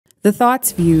The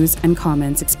thoughts, views, and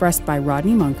comments expressed by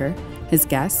Rodney Munker, his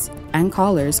guests, and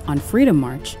callers on Freedom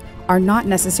March are not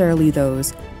necessarily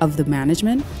those of the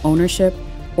management, ownership,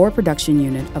 or production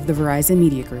unit of the Verizon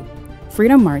Media Group.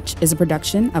 Freedom March is a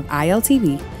production of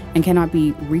ILTV and cannot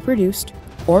be reproduced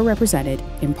or represented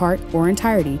in part or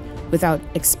entirety without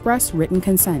express written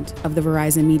consent of the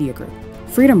Verizon Media Group.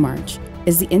 Freedom March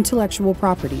is the intellectual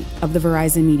property of the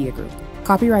Verizon Media Group.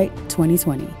 Copyright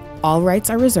 2020. All rights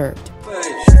are reserved.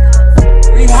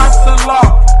 We have to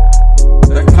lock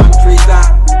the country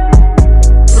down.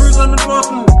 Tourism is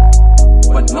important,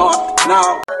 but not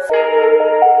now.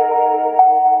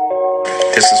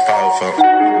 This is powerful.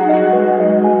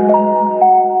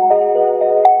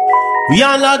 We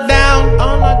on lockdown,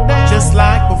 just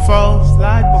like before,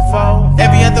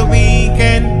 Every other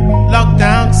weekend,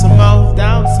 lockdown some more,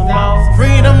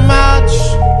 Freedom March,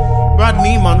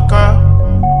 Rodney Munker.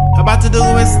 About to do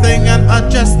his thing and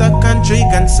address the country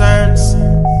concerns.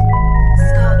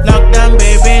 Lockdown,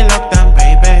 baby, lockdown,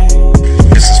 baby.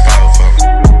 This is powerful.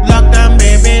 Lockdown,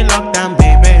 baby,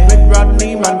 with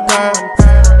Rodney Munker.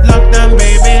 Lockdown,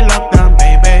 baby,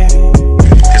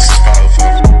 This is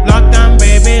powerful. lockdown,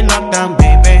 baby.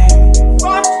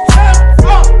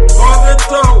 Northern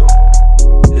Toe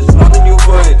is not a new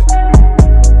word.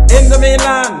 In the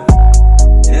mainland,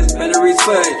 there's been a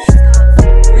research.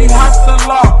 We have to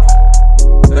lock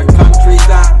the country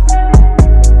down.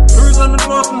 Tourism is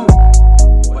important.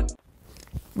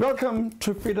 Welcome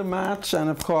to Freedom March, and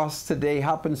of course today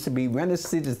happens to be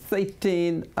Wednesday the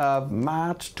 13th of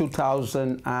March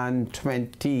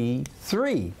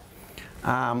 2023.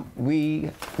 We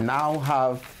now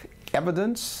have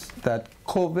evidence that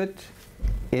COVID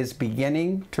is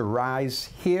beginning to rise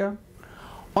here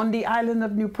on the island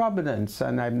of New Providence,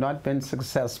 and I've not been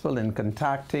successful in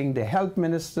contacting the Health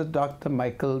Minister, Dr.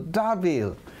 Michael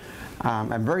Darville.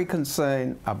 I'm very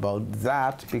concerned about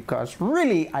that because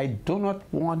really I do not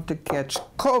want to catch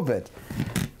COVID.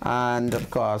 And of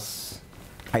course,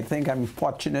 I think I'm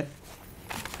fortunate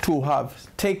to have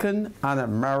taken an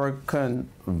American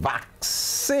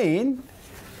vaccine,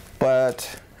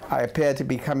 but I appear to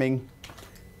be coming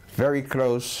very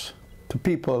close to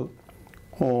people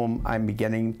whom I'm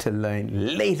beginning to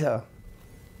learn later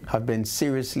have been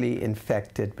seriously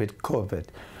infected with COVID.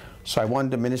 So I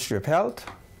want the Ministry of Health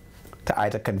to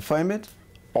either confirm it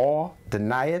or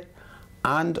deny it,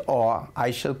 and or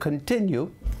I shall continue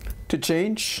to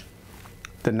change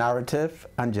the narrative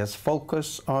and just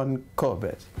focus on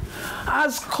COVID.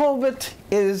 As COVID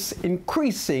is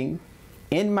increasing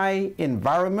in my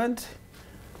environment,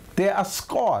 there are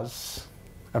scores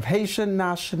of Haitian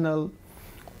nationals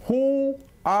who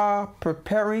are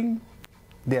preparing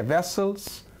their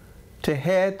vessels to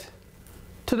head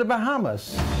to the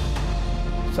Bahamas.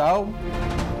 So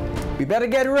we better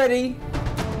get ready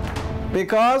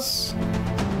because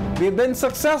we've been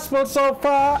successful so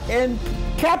far in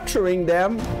capturing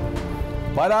them,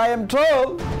 but I am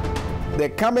told they're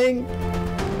coming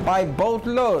by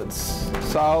boatloads.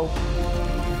 So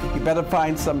you better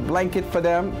find some blanket for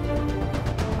them,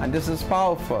 and this is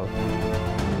powerful.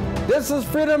 This is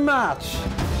Freedom March.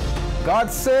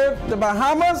 God save the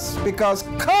Bahamas because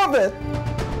COVID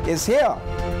is here.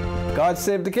 God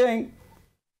save the King.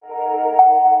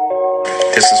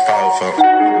 This is powerful.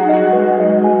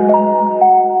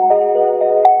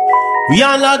 We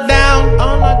on lockdown,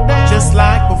 just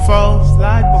like before,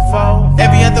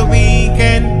 Every other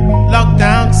weekend,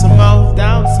 lockdown some more,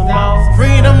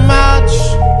 Freedom March,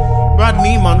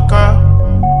 Rodney Munker.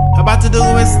 About to do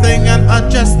his thing and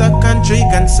address the country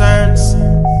concerns.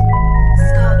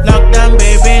 Lockdown,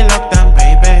 baby,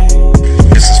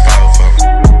 This is powerful.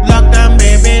 Lockdown,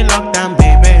 baby,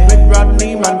 with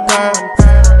Rodney Munker.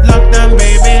 Lockdown,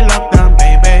 baby.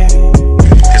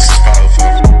 This is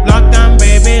powerful. Lockdown,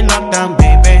 baby.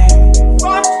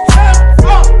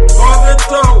 Northern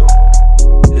Toe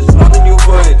is not a new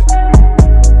word.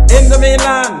 In the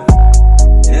mainland,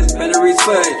 there's been a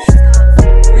research.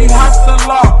 We have to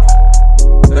lock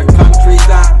the country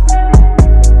down.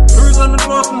 Tourism is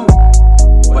important,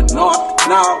 but not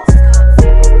now.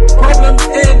 Problems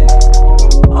in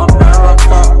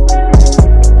America.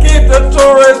 Keep the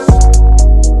tourists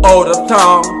out of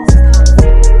town.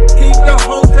 Keep the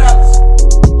hotels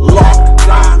locked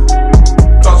down.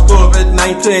 Cause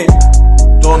COVID-19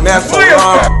 don't mess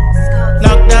around.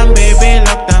 Lockdown, baby.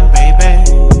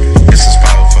 This is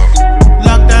powerful.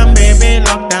 Lockdown, baby.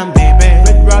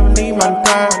 With Rodney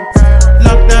Munker.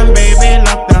 Lockdown, baby.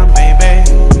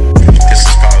 This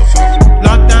is powerful.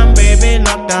 Lockdown, baby.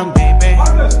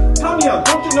 Come here,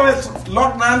 don't you know it's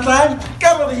lockdown time?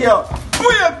 Get out of here.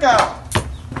 Booyaka!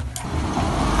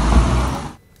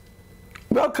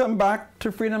 Welcome back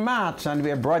to Freedom March, and we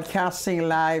are broadcasting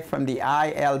live from the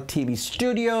ILTV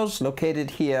studios located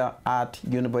here at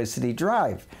University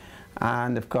Drive.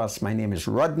 And of course, my name is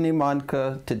Rodney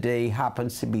Monker. Today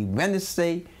happens to be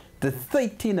Wednesday, the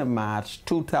 13th of March,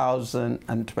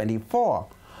 2024.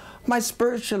 My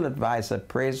spiritual advisor,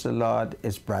 praise the Lord,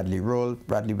 is Bradley Roll.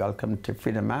 Bradley, welcome to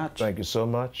Freedom March. Thank you so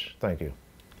much. Thank you.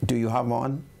 Do you have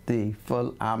on the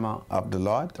full armor of the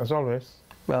Lord? As always.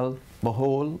 Well,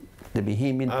 behold the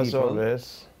Bahamian As people,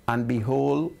 always. and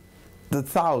behold the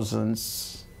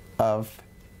thousands of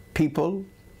people,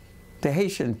 the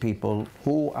Haitian people,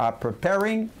 who are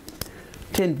preparing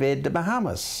to invade the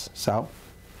Bahamas. So,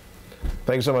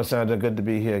 Thank you so much, Senator. Good to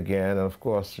be here again. And of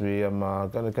course, we are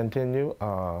going to continue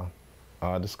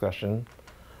our discussion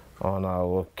on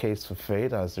our case for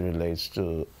faith as it relates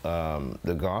to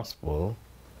the gospel,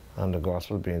 and the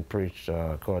gospel being preached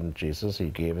according to Jesus. He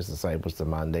gave his disciples the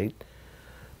mandate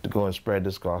to go and spread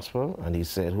this gospel, and he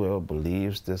said whoever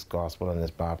believes this gospel and is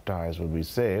baptized will be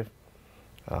saved.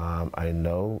 I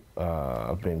know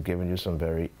I've been giving you some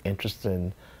very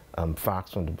interesting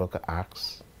facts from the book of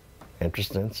Acts.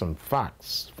 Some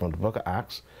facts from the book of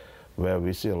Acts, where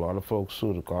we see a lot of folks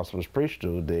who the gospel was preached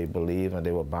to, they believe and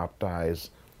they were baptized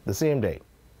the same day,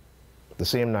 the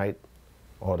same night,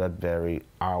 or that very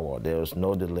hour. There was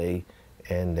no delay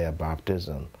in their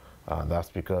baptism. That's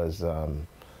because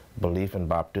belief and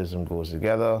baptism goes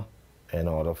together in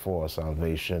order for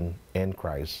salvation in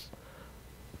Christ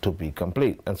to be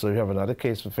complete. And so we have another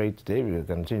case for faith today. We're going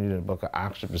to continue in the book of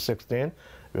Acts chapter 16.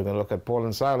 We're going to look at Paul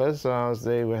and Silas as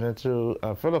they went into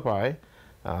Philippi,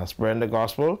 spreading the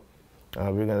gospel.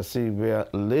 We're going to see where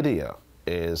Lydia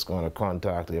is going to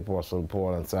contact the Apostle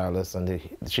Paul and Silas, and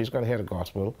she's going to hear the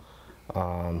gospel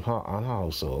on her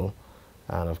household.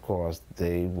 And of course,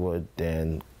 they would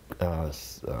then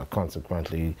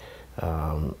consequently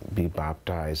be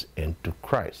baptized into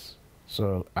Christ.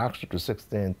 So Acts chapter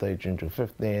 16, 13 to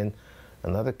 15,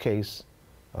 another case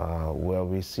where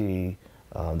we see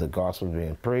the gospel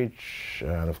being preached,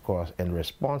 and of course, in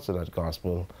response to that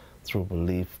gospel, through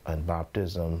belief and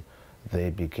baptism, they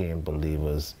became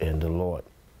believers in the Lord.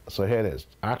 So here it is,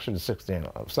 Acts chapter 16,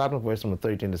 starting with verse number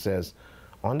 13, it says,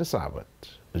 on the Sabbath,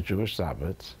 the Jewish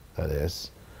Sabbath, that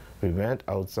is, we went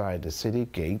outside the city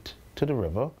gate to the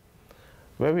river,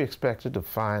 where we expected to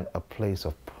find a place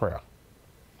of prayer.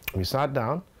 We sat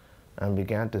down and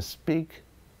began to speak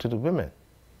to the women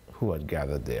who had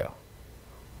gathered there.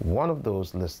 One of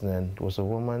those listening was a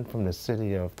woman from the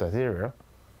city of Thyatira.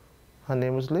 Her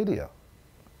name was Lydia,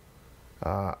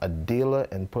 a dealer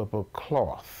in purple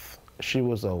cloth. She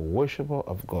was a worshiper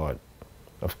of God,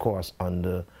 of course,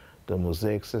 under the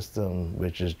Mosaic system,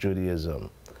 which is Judaism.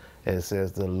 It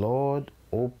says, the Lord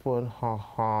opened her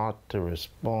heart to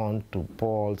respond to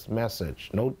Paul's message.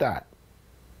 Note that.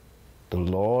 The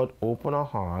Lord opened her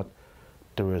heart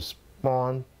to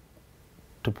respond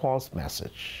to Paul's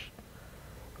message.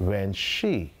 When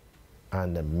she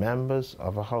and the members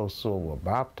of her household were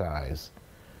baptized,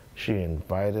 she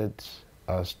invited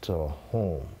us to her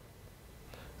home.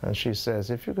 And she says,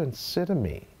 if you consider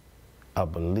me a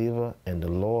believer in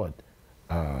the Lord,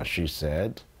 she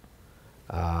said,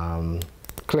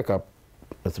 click up,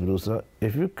 Mr. Producer.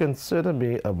 If you consider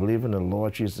me a believer in the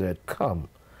Lord, she said, come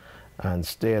and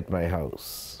stay at my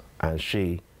house. And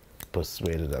she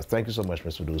persuaded us. Thank you so much,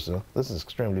 Mr. Producer. This is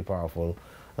extremely powerful.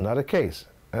 Another case.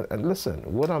 And listen,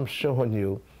 what I'm showing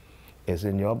you is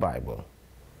in your Bible.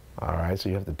 All right, so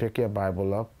you have to pick your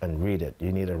Bible up and read it.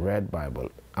 You need a red Bible.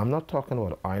 I'm not talking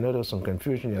about, I know there was some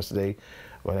confusion yesterday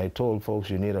when I told folks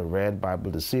you need a red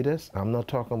Bible to see this. I'm not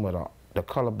talking about the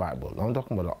color Bible. I'm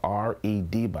talking about a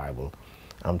R-E-D Bible.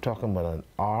 I'm talking about an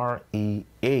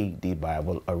R-E-A-D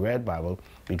Bible, a red Bible,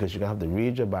 because you're going to have to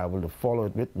read your Bible to follow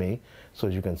it with me so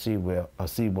you can see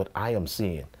see what I am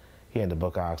seeing. Here in the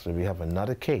book of Acts, we have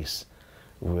another case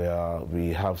where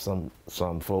we have some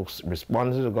folks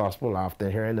responding to the gospel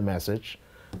after hearing the message,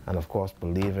 and of course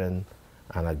believing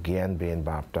and again being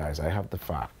baptized. I have the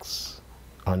facts,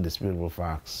 undisputable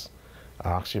facts. I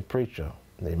ask your preacher.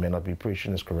 They may not be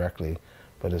preaching this correctly,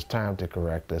 but it's time to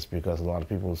correct this because a lot of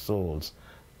people's souls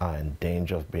are in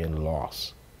danger of being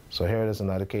lost. So here it is,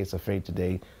 another case of faith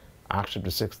today. Acts chapter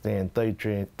 16,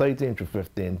 13 through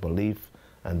 15, belief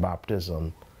and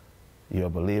baptism. You're a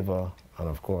believer, and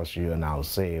of course you are now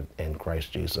saved in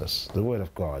Christ Jesus. The word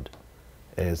of God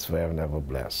is forever and ever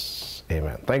blessed.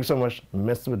 Amen. Thank you so much,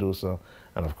 Mr. Medusa,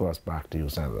 and of course back to you,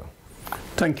 Senator.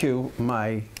 thank you,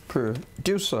 my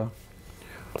producer.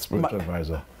 Spiritual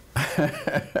advisor.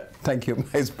 Thank you,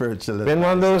 my spiritual advisor. Been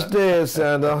one of those days,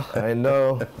 Senator. I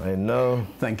know.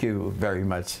 Thank you very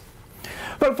much.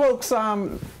 Well, folks,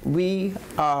 we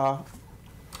are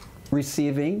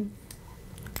receiving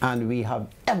and we have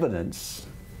evidence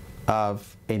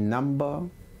of a number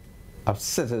of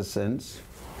citizens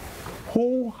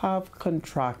who have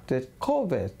contracted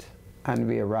COVID, and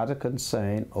we are rather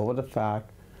concerned over the fact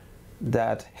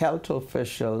that health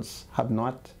officials have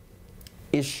not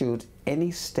issued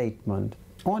any statement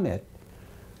on it,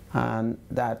 and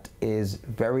that is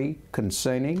very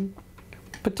concerning,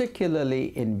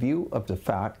 particularly in view of the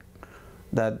fact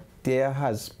that there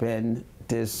has been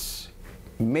this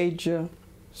major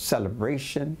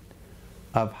celebration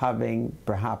of having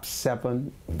perhaps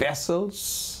 7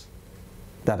 vessels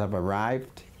that have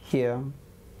arrived here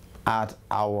at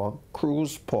our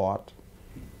cruise port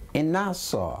in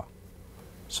Nassau.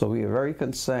 So we are very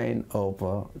concerned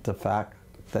over the fact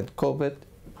that COVID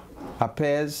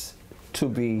appears to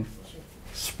be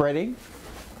spreading,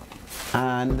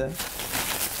 and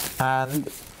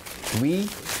we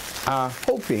are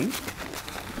hoping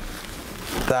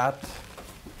that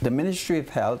the Ministry of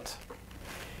Health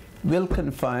will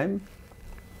confirm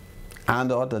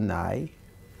and or deny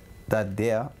that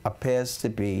there appears to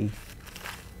be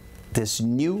this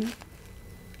new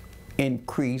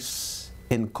increase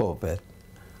in COVID.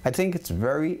 I think it's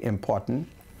very important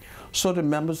so the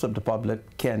members of the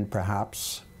public can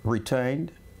perhaps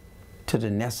return to the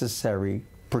necessary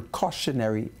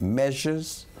precautionary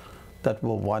measures that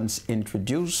were once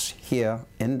introduced here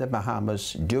in the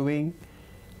Bahamas during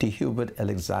the Hubert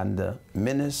Alexander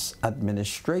Minnis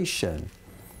administration.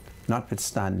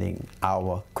 Notwithstanding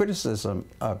our criticism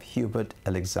of Hubert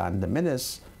Alexander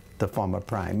Minnis, the former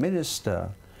Prime Minister,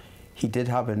 he did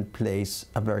have in place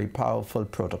a very powerful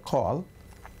protocol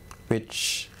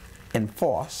which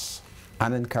enforced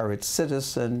and encouraged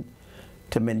citizens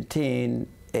to maintain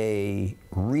a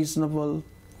reasonable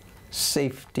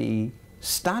safety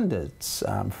standards.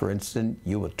 For instance,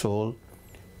 you were told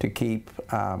to keep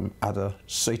at a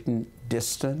certain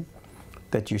distance,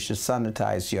 that you should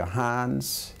sanitize your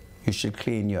hands, you should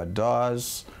clean your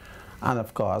doors, and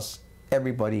of course,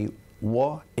 everybody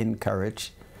were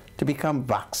encouraged to become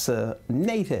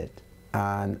vaccinated.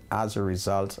 And as a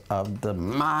result of the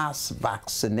mass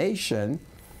vaccination,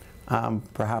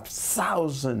 perhaps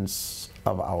thousands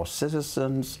of our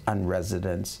citizens and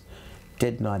residents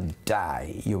did not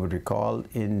die. You would recall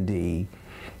in the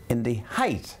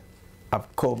height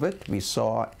of COVID, we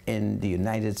saw in the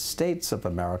United States of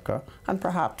America, and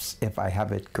perhaps, if I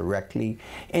have it correctly,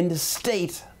 in the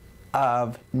state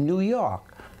of New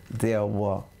York, there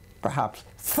were perhaps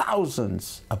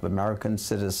thousands of American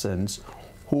citizens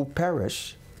who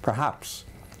perished, perhaps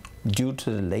due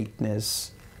to the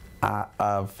lateness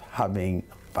of having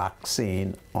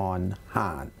vaccine on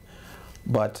hand.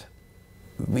 But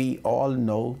we all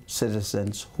know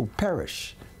citizens who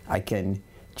perish. I can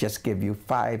just give you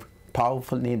 5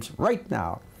 powerful names right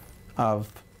now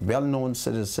of well-known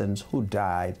citizens who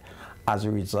died as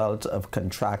a result of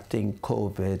contracting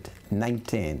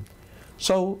COVID-19.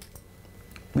 So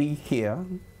we here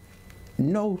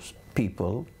know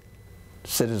people,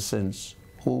 citizens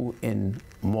who in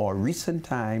more recent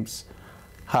times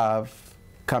have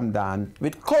come down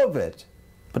with COVID,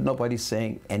 but nobody's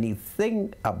saying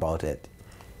anything about it.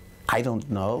 I don't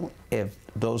know if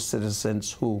those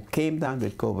citizens who came down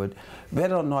with COVID,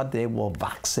 whether or not they were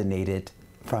vaccinated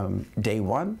from day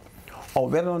one, or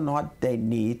whether or not they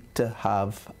need to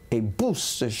have a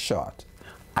booster shot.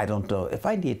 I don't know if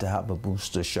I need to have a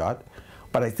booster shot,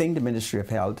 but I think the Ministry of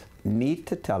Health need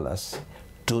to tell us,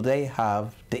 do they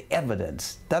have the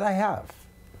evidence that I have,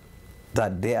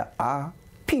 that there are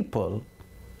people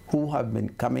who have been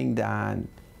coming down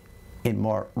in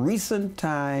more recent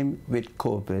time with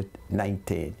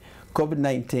COVID-19.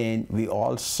 COVID-19, we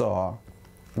all saw,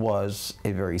 was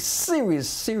a very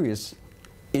serious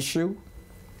issue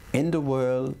in the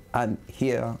world and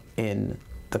here in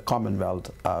the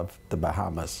Commonwealth of the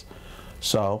Bahamas.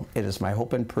 So it is my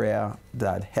hope and prayer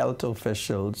that health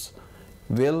officials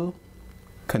will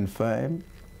confirm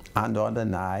and or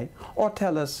deny, or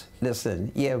tell us,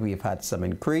 listen, yeah, we've had some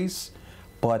increase,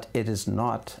 but it is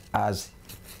not as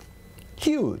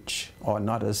huge or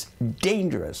not as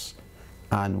dangerous,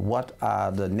 and what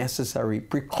are the necessary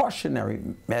precautionary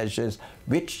measures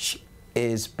which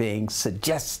is being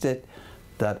suggested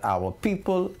that our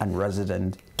people and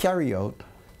residents carry out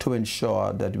to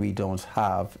ensure that we don't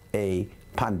have a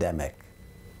pandemic,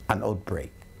 an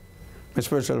outbreak. Mr.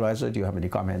 Spiritual Advisor, do you have any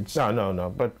comments?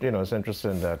 No. But, you know, it's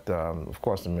interesting that, of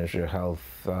course, the Ministry of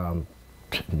Health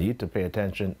need to pay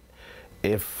attention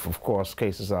if, of course,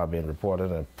 cases are being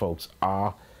reported and folks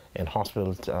are in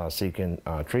hospitals seeking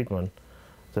treatment.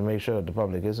 to make sure that the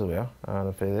public is aware, and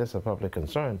if it is a public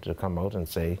concern, to come out and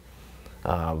say,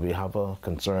 we have a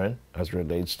concern as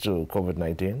relates to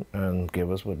COVID-19, and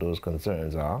give us what those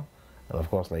concerns are. And of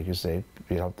course, like you say,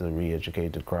 we have to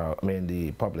re-educate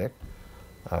the public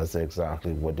as to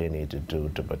exactly what they need to do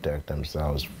to protect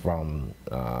themselves from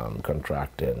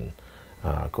contracting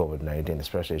COVID-19,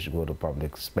 especially as you go to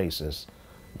public spaces,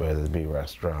 whether it be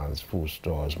restaurants, food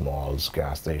stores, malls,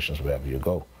 gas stations, wherever you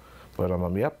go. But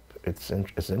yep, it's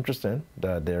interesting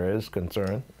that there is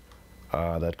concern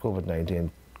that COVID-19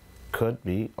 could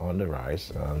be on the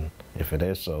rise, and if it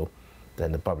is so,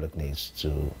 then the public needs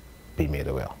to be made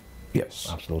aware. Yes.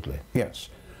 Absolutely. Yes.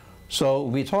 So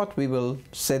we thought we will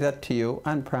say that to you,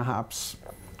 and perhaps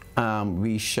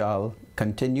we shall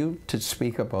continue to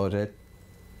speak about it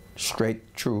straight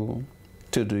through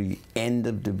to the end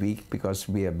of the week, because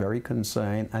we are very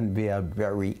concerned and we are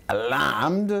very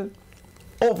alarmed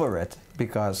over it,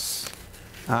 because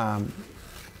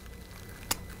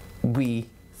we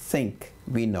think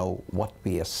we know what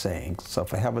we are saying. So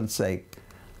for heaven's sake,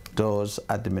 those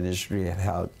at the Ministry of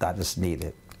Health, that is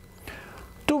needed.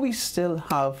 Do we still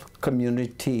have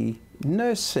community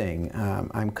nursing?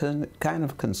 I'm kind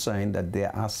of concerned that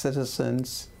there are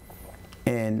citizens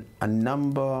in a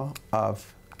number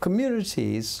of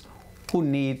communities who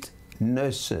need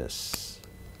nurses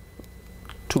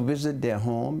to visit their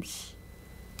homes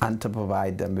and to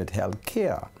provide them with health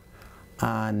care.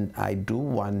 And I do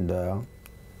wonder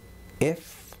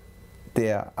if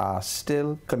there are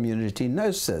still community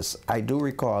nurses. I do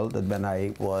recall that when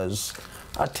I was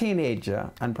a teenager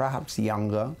and perhaps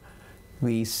younger,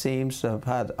 we seem to have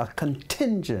had a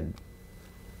contingent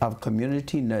of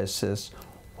community nurses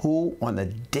who on a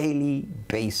daily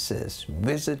basis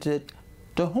visited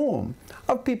the home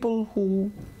of people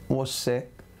who were sick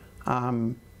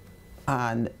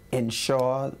and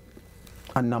ensure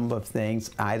a number of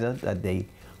things, either that they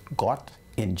got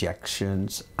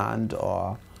injections and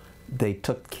or they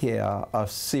took care of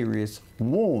serious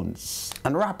wounds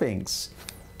and wrappings.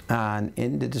 And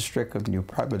in the District of New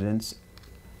Providence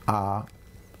are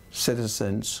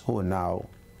citizens who are now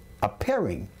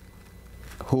appearing,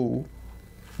 who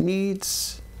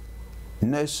needs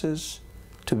nurses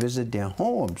to visit their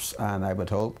homes. And I would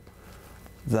hope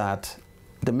that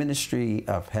the Ministry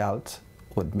of Health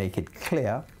would make it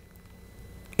clear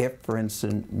if, for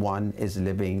instance, one is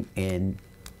living in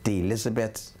the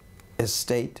Elizabeth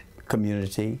Estate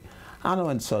community, I know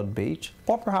in South Beach,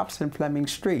 or perhaps in Fleming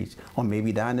Street, or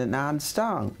maybe down in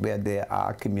Armstrong, where there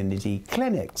are community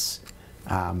clinics.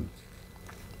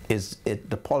 Is it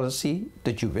the policy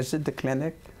that you visit the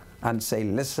clinic and say,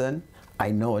 listen,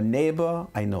 I know a neighbor,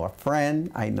 I know a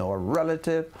friend, I know a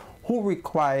relative who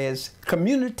requires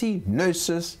community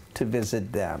nurses to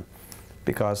visit them?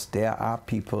 Because there are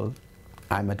people,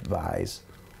 I'm advised,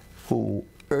 who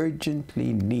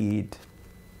urgently need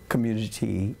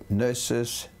community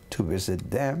nurses to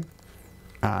visit them,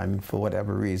 and for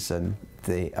whatever reason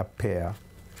they appear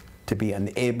to be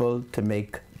unable to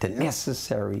make the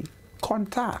necessary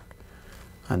contact.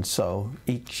 And so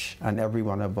each and every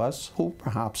one of us who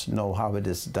perhaps know how it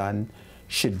is done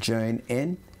should join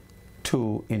in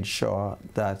to ensure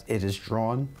that it is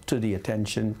drawn to the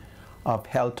attention of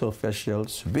health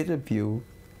officials with a view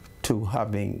to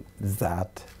having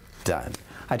that done.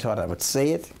 I thought I would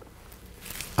say it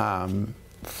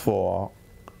for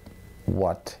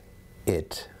what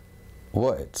it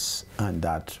was, and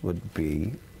that would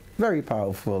be very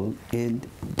powerful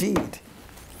indeed.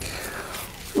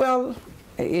 Well,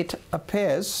 it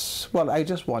appears, well, I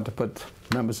just want to put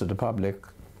members of the public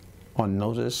on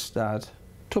notice that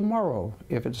tomorrow,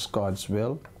 if it's God's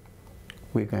will,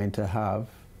 we're going to have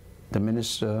the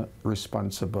minister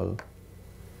responsible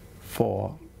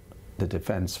for the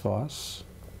Defense Force,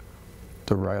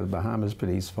 the Royal Bahamas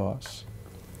Police Force,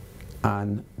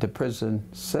 and the prison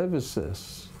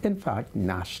services, in fact,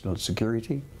 national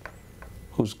security,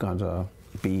 who's going to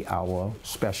be our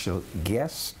special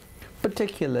guest,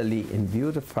 particularly in view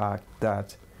of the fact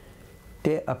that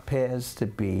there appears to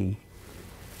be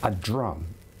a drum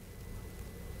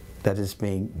that is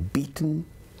being beaten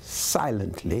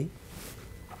silently.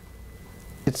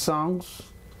 It sounds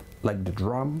like the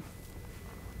drum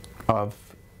of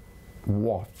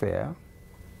warfare.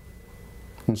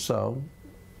 And so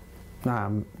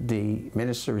the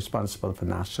minister responsible for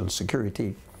national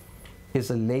security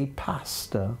is a lay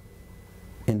pastor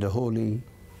in the Holy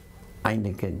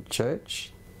Anglican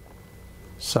Church.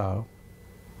 So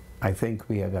I think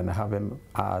we are going to have him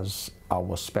as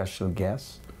our special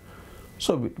guest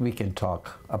so we can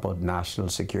talk about national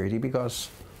security, because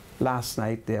last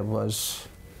night there was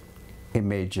a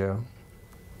major,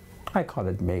 I call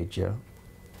it major,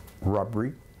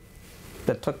 robbery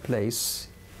that took place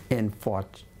in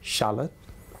Fort Charlotte,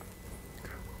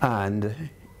 and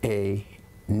a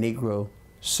Negro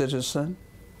citizen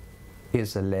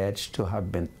is alleged to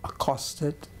have been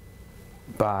accosted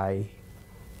by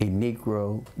a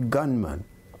Negro gunman.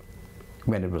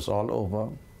 When it was all over,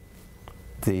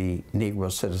 the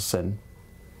Negro citizen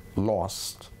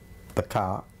lost the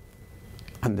car,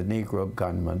 and the Negro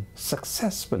gunman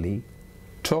successfully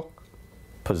took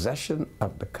possession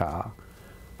of the car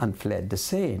and fled the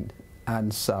scene.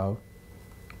 And so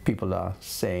people are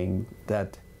saying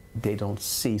that they don't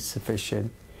see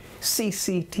sufficient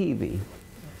CCTV.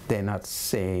 They're not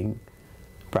seeing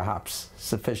perhaps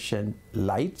sufficient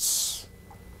lights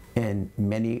in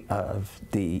many of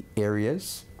the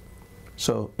areas.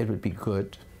 So it would be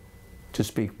good to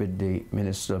speak with the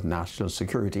Minister of National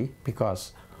Security,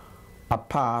 because a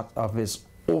part of his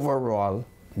overall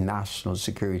national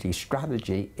security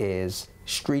strategy is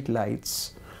street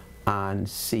lights and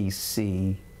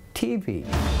CCTV.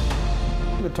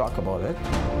 We'll talk about it,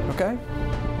 okay?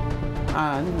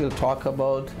 And we'll talk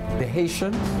about the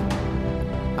Haitians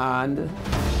and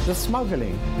the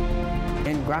smuggling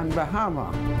in Grand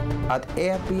Bahama at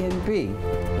Airbnb,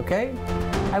 okay?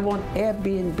 I want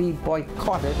Airbnb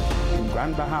boycotted in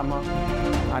Grand Bahama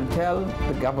and tell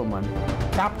the government,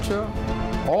 capture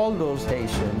all those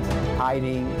Haitians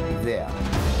hiding there.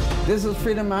 This is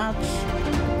Freedom March.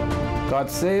 God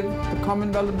save the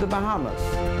Commonwealth of the Bahamas.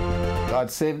 God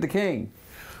save the King.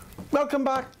 Welcome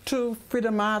back to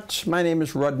Freedom March. My name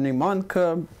is Rodney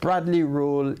Monker. Bradley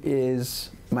Rule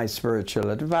is my spiritual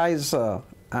advisor.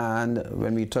 And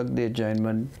when we took the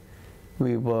adjournment,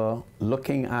 we were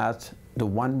looking at the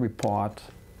one report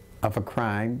of a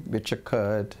crime which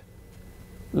occurred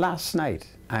last night,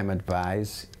 I'm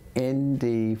advised, in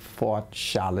the Fort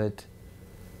Charlotte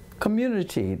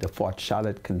community, the Fort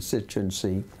Charlotte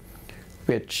constituency,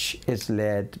 which is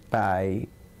led by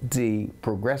the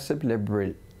Progressive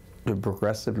Liberal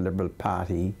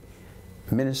Party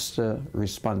minister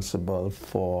responsible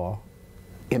for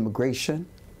immigration,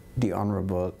 the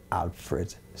Honorable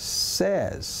Alfred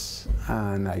Sayers.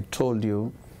 And I told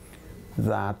you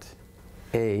that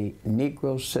a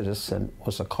Negro citizen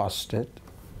was accosted,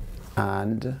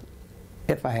 and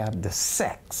if I have the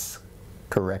sex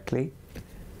correctly,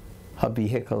 her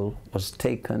vehicle was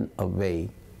taken away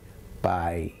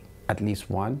by at least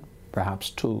one, perhaps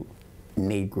two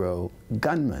Negro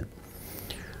gunmen.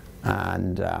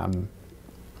 And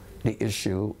the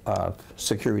issue of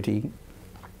security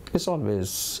is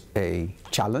always a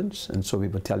challenge, and so we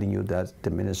were telling you that the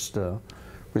minister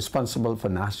responsible for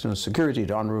national security,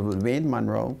 the Honorable Wayne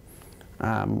Monroe,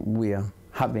 we are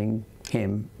having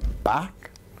him back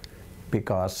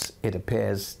because it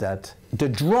appears that the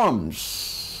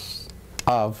drums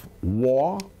of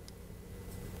war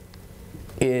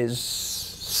is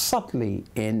subtly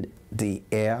in the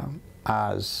air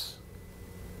as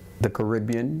the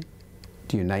Caribbean,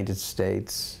 the United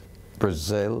States,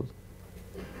 Brazil,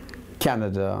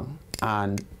 Canada,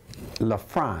 and La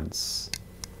France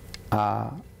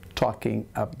are talking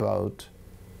about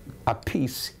a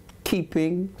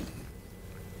peacekeeping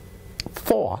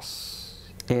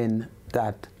force in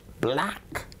that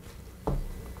black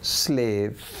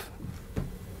slave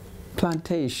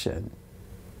plantation,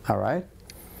 all right?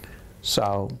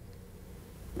 So,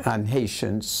 and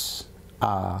Haitians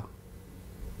are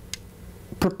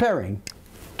preparing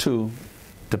to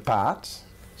depart.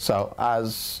 So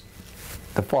as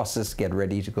the forces get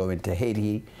ready to go into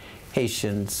Haiti,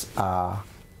 Haitians are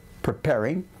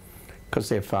preparing because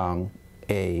they found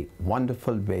a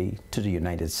wonderful way to the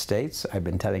United States. I've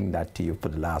been telling that to you for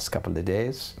the last couple of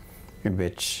days, in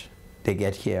which they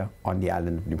get here on the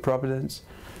island of New Providence,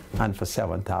 and for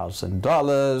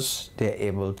 $7,000 they're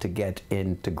able to get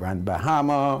into Grand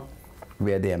Bahama,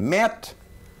 where they're met,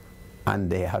 and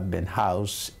they have been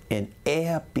housed in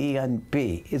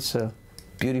Airbnb. It's a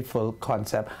beautiful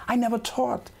concept. I never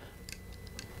thought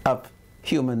of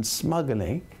human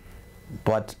smuggling,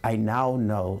 but I now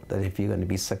know that if you're going to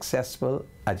be successful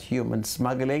at human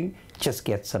smuggling, just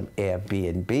get some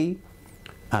Airbnb.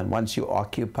 And once you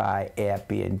occupy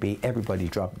Airbnb, everybody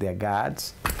drop their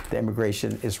guards. The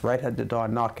immigration is right at the door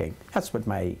knocking. That's what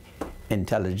my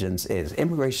intelligence is.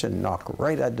 Immigration knock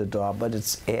right at the door, but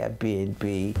it's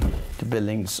Airbnb. The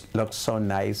buildings look so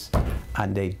nice,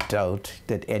 and they doubt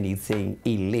that anything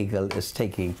illegal is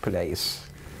taking place.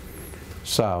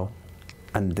 So,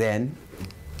 and then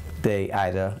they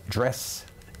either dress,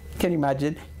 can you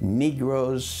imagine,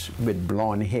 Negroes with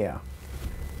blonde hair,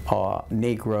 or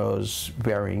Negroes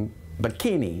wearing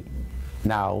bikini.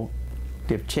 Now,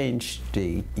 they've changed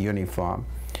the uniform.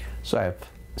 So I've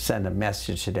send a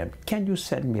message to them, can you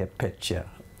send me a picture?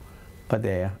 But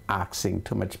they're asking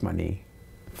too much money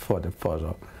for the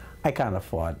photo. I can't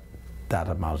afford that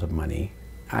amount of money.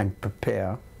 I'm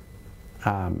prepared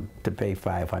to pay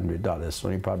 $500. The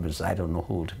only problem is I don't know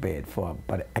who to pay it for,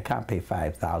 but I can't pay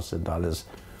 $5,000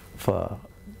 for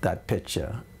that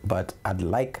picture. But I'd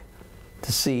like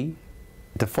to see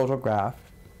the photograph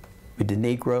with the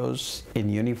Negroes in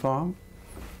uniform,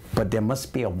 but there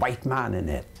must be a white man in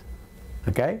it,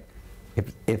 okay?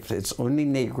 If it's only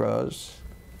Negroes,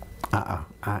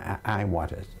 I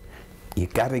want it. You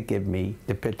gotta give me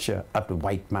the picture of the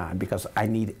white man, because I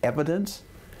need evidence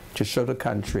to show the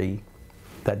country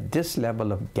that this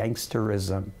level of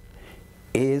gangsterism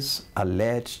is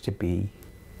alleged to be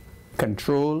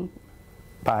controlled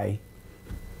by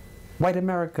white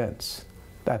Americans.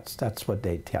 That's what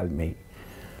they tell me.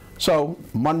 So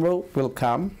Monroe will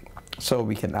come, so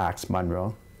we can ask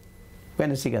Monroe,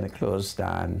 when is he going to close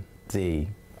down the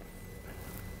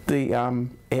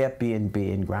Airbnb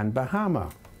in Grand Bahama,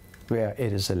 where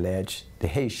it is alleged the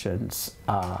Haitians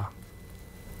are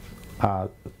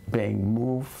being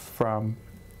moved from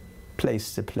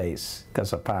place to place,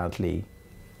 because apparently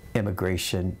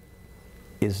immigration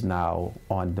is now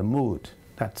on the move.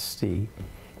 That's the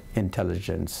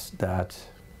intelligence that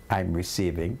I'm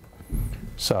receiving.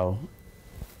 So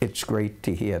it's great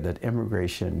to hear that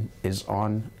immigration is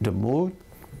on the move,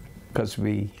 because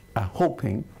we are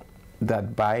hoping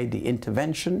that by the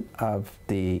intervention of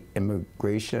the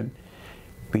immigration,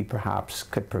 we perhaps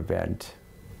could prevent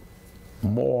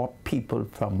more people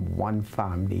from one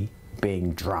family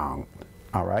being drowned,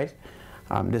 all right?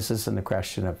 This isn't a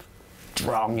question of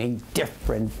drowning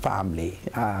different family.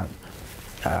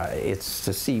 It's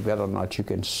to see whether or not you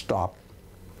can stop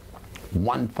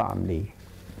one family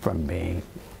from being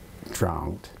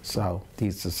drowned. So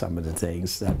these are some of the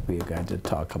things that we're going to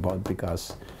talk about,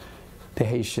 because the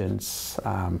Haitians,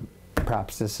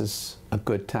 perhaps this is a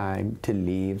good time to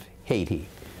leave Haiti.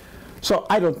 So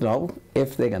I don't know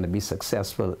if they're going to be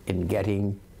successful in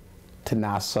getting to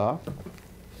Nassau.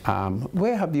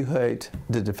 Where have you heard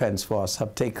the Defense Force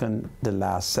have taken the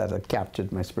last set of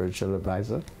captured my spiritual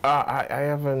advisor? I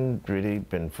haven't really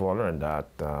been following that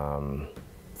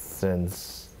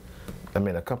since, I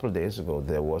mean, a couple of days ago,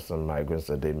 there was some migrants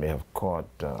that they may have caught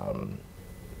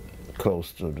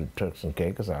close to the Turks and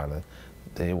Caicos Island.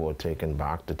 They were taken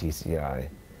back to TCI.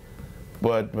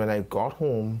 But when I got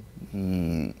home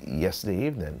yesterday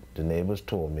evening, the neighbors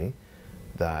told me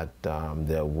that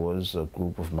there was a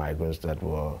group of migrants that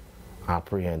were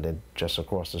apprehended just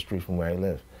across the street from where I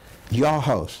live. Your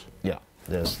house? Yeah.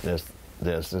 There's this.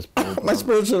 My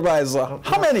spiritual advisor.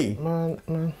 How many?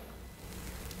 Man.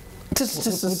 This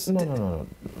is No.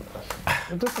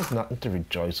 This is nothing to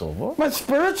rejoice over. my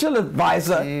spiritual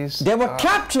advisor. They were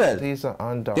captured. These are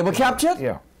undocumented. They were captured?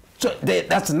 Yeah. So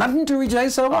that's nothing to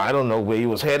rejoice over? I don't know where you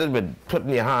was headed with putting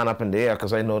your hand up in the air,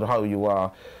 because I know how you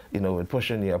are, you know, with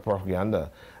pushing your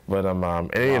propaganda. But in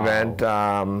any event,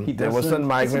 there was some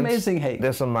migrants. It's amazing, hey.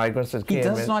 There's some migrants that came in. He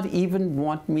does not even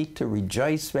want me to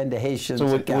rejoice when the Haitians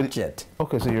are captured.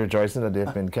 Okay, so you're rejoicing that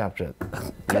they've been captured.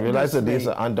 You realize that these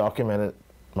are undocumented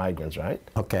migrants, right?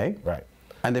 Okay. Right.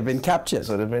 And they've been captured.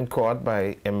 So they've been caught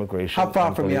by immigration. How far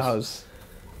and from police. your house?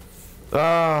 2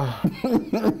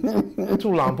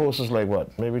 lampposts is like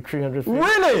what? Maybe 300 feet?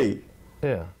 Really?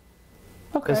 Yeah.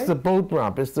 Okay. It's the boat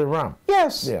ramp. It's the ramp.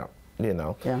 Yes. Yeah. You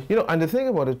know. Yeah. You know, and the thing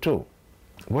about it too,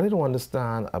 what I don't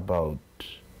understand about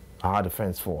our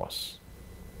defense force,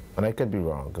 and I could be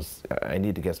wrong because I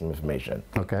need to get some information.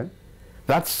 Okay.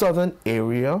 That southern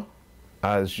area,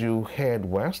 as you head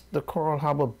west, the Coral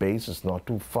Harbor base is not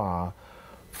too far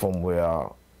from where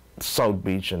South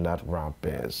Beach and that ramp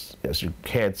is. As you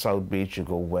head South Beach, you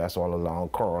go west all along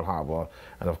Coral Harbor,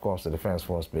 and of course the Defense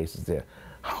Force base is there.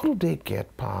 How do they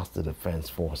get past the Defense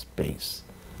Force base?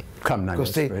 Come now,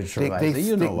 Because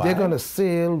you know why. they're going to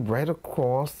sail right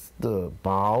across the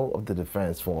bow of the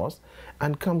Defense Force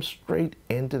and come straight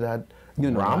into that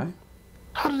You know ramp. why?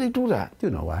 How do they do that? You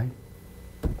know why?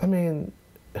 I mean,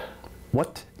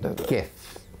 What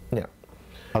gift, yeah.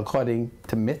 according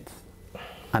to myth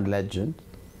and legend,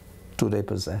 do they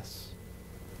possess?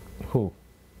 Who?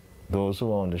 Those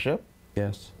who are on the ship?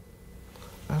 Yes.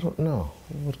 I don't know.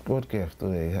 What gift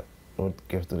do they have? What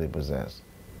gift do they possess?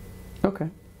 Okay.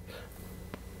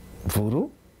 Voodoo?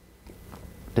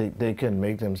 They can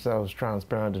make themselves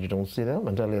transparent that you don't see them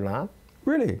until they laugh?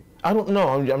 Really? I don't know.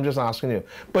 I'm just asking you.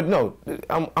 But no,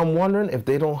 I'm wondering if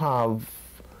they don't have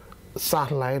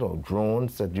satellite or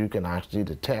drones that you can actually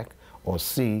detect or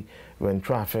see when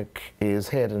traffic is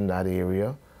heading in that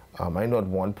area, I know at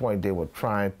one point they were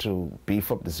trying to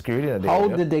beef up the security in the How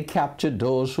area. did they capture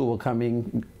those who were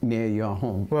coming near your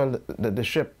home? Well, the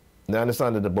ship, they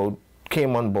understand that the boat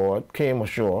came on board, came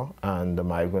ashore, and the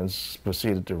migrants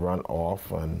proceeded to run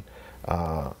off, and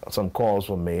some calls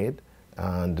were made,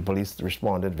 and the police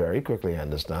responded very quickly, I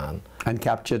understand. And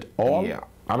captured all? Yeah.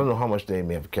 I don't know how much they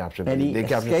may have captured. But Any they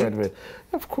captured quite a escaped? bit.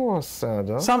 Of course,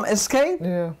 Senator. Some escaped?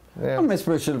 Yeah, yeah. Well, Mr.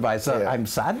 Spiritual Advisor, Yeah. I'm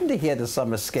saddened to hear that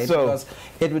some escaped So- because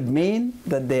it would mean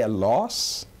that they are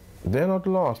lost. They're not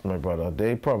lost, my brother.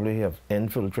 They probably have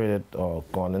infiltrated or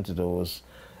gone into those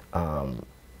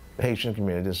Haitian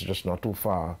communities just not too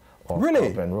far off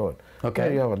Really? Carpen Road. Okay.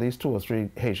 Yeah, you have at least 2 or 3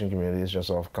 Haitian communities just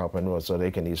off Carpen Road, so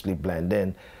they can easily blend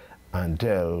in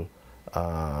until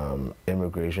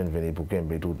immigration veni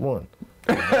Bukembe tout one.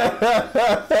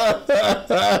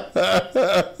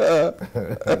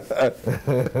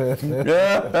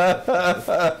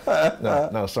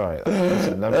 No, sorry.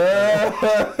 Listen,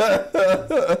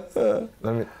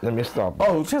 let me stop.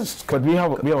 Oh, just... But we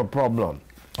have a problem.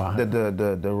 Uh-huh.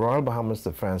 The Royal Bahamas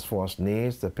Defense Force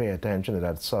needs to pay attention to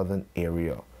that southern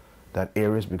area. That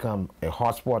area has become a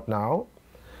hotspot now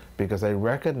because I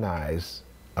recognize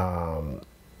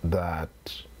that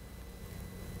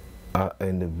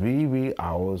in the wee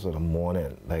hours of the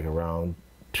morning, like around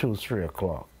 2, 3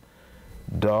 o'clock,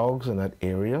 dogs in that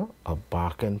area are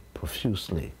barking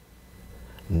profusely.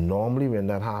 Normally when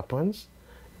that happens,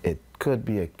 it could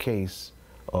be a case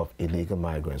of illegal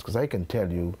migrants. Because I can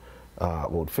tell you,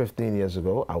 about 15 years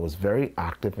ago, I was very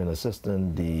active in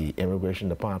assisting the immigration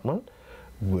department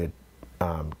with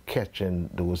catching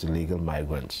those illegal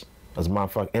migrants. As a matter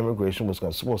of fact, immigration was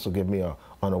supposed to give me an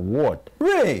award.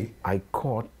 Really? I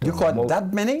caught... You caught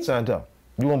that many? Santa,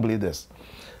 you won't believe this.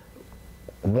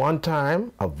 One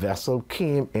time, a vessel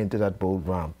came into that boat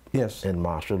ramp Yes. in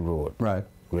Marshall Road Right.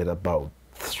 with about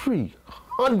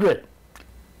 300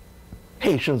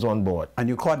 Haitians on board. And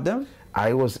you caught them?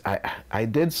 I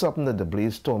did something that the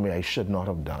police told me I should not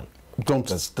have done. Don't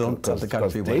tell the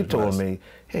country what they it told was. me,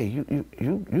 hey,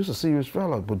 you're a serious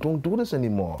fella, but don't do this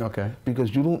anymore. Okay.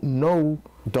 Because you don't know,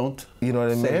 Don't you know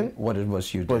what I say mean? what it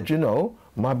was you did. But you know,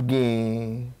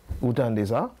 mabge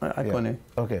utandesa. I couldn't.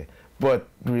 Okay. But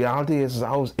the reality is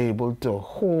I was able to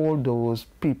hold those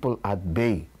people at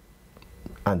bay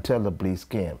until the police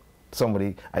came.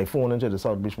 I phoned into the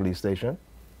South Beach police station,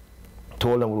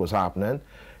 told them what was happening.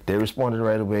 They responded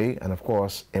right away, and of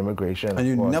course, immigration. And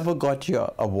you of course, never got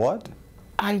your award?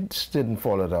 I just didn't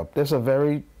follow it up. There's a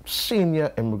very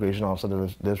senior immigration officer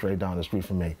that lives right down the street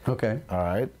from me. Okay. All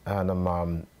right.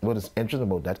 And what is interesting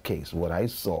about that case, what I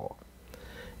saw,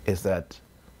 is that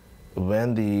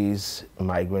when these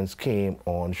migrants came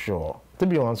on shore, to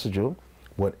be honest with you,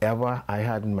 whatever I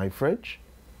had in my fridge,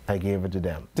 I gave it to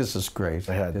them. This is great.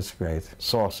 I had This is great.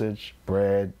 sausage,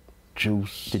 bread,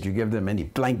 juice, Did you give them any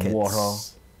blankets? water,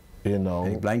 you know.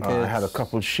 Any blankets? I had a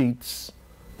couple sheets,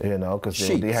 you know, because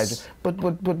they had. Sheets? But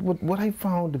what I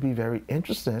found to be very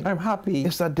interesting I'm happy.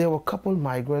 is that there were a couple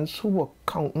migrants who were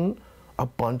counting a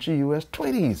bunch of US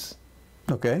 20s.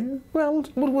 Okay. Well,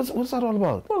 What's that all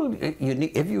about? well, you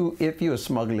need, if you're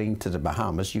smuggling to the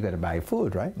Bahamas, you got to buy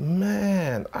food, right?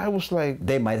 Man, I was like,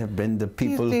 They might have been the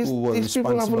people these who were people have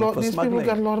a responsible lot, for these smuggling.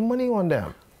 people got a lot of money on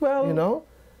them. Well, you know.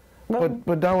 well-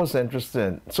 but that was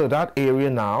interesting. So that area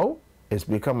now is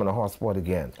becoming a hotspot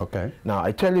again. Okay. Now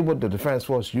I tell you what the Defense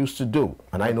Force used to do,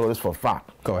 and I know this for a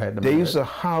fact. Go ahead. They used to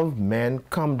have men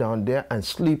come down there and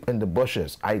sleep in the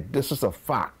bushes. This is a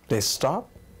fact. They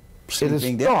stopped It is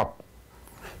sleeping there? stopped.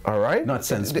 All right. Not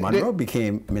since They- Monroe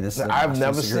became Minister of I've National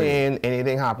never Security. seen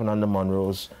anything happen under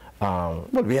Monroe's. Well,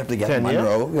 we have to get tenure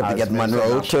Monroe. We have to as get Minister of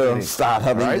Monroe National to Security. start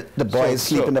having Right? the boys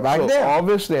sleep in the back so there.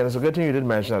 Obviously, and it's a good thing you did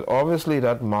mention that, obviously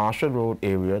that Marshall Road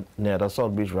area near the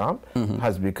South Beach ramp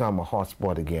has become a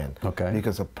hotspot again. Okay.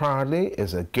 Because apparently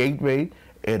it's a gateway.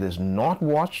 It is not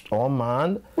watched or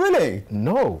manned. Really?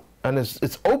 No. And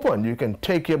it's open. You can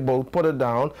take your boat, put it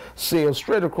down, sail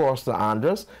straight across the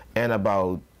Andros, and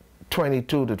about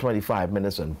 22 to 25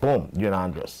 minutes, and boom, you're in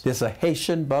Andros. There's a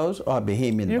Haitian boat or a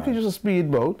Bahamian You boat? can use a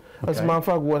speedboat. As a Okay.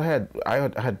 matter of fact,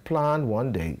 I had planned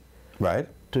one day Right.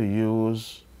 to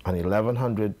use an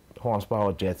 1100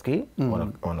 horsepower jet ski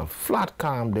on a flat,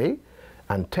 calm day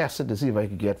and test it to see if I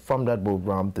could get from that boat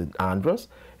ramp to Andros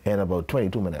in about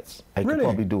 22 minutes. I could Really?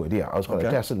 probably do it. Yeah, I was going to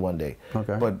Okay. test it one day.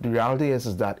 Okay. But the reality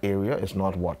is that area is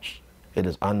not watched. It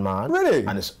is unmanned. Really?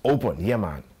 And it's open. Yeah,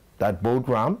 man. That boat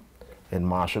ramp in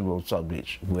Marshall Road, South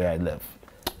Beach, where I live.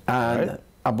 And Right.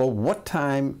 about what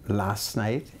time last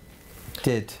night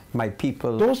did my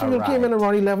people Those people arrive? came in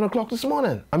around 11 o'clock this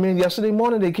morning. I mean, yesterday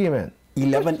morning they came in.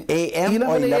 11 a.m.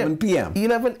 or 11 p.m.?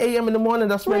 11 a.m. in the morning.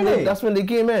 That's when Really? that's when they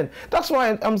came in. That's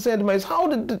why I'm saying to myself, how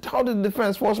did the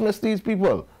defense force miss these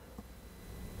people?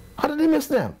 How did they miss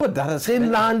them? But that is they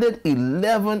landed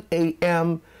 11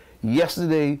 a.m.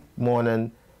 yesterday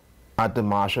morning at the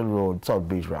Marshall Road South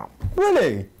Beach ramp.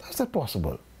 Really? How's that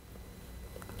possible?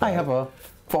 I have a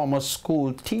former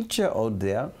school teacher out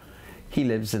there. He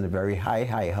lives in a very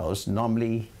high house.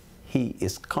 Normally, he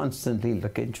is constantly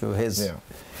looking through his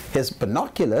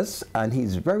binoculars, and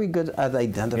he's very good at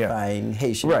identifying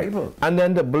Haitian people. And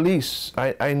then the police,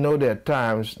 I know there are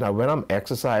times, now when I'm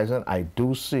exercising, I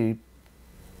do see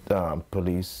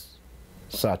police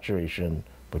saturation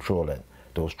patrolling.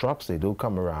 Those trucks, they do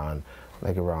come around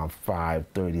like around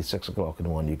 5:30, 6 o'clock in the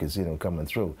morning. You can see them coming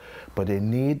through. But they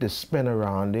need to spin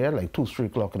around there like 2, 3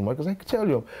 o'clock in the morning. Because I can tell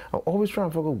you, I'm always trying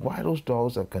to figure out why those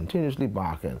dogs are continuously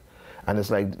barking. And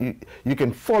it's like, you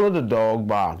can follow the dog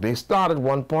bark. They start at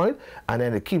one point, and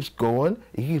then it keeps going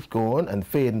and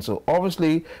fading. So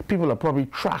obviously, people are probably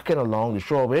tracking along the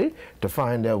shoreway to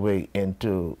find their way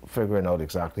into figuring out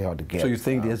exactly how to get. So you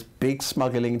think there's big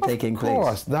smuggling taking place?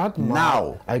 Of course,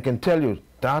 now. I can tell you,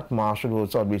 that Marshall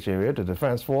Road South Beach area, the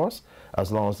defense force,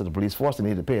 as long as the police force, they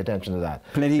need to pay attention to that.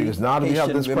 Plenty because now that we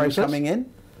have this crisis coming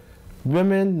in?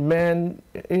 Women, men,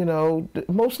 you know,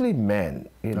 mostly men.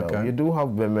 You know, you do have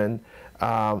women.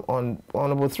 On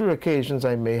about 3 occasions,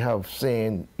 I may have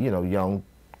seen, you know, young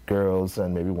girls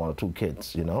and maybe 1 or 2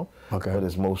 kids. You know, but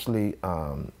it's mostly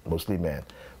men.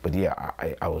 But yeah,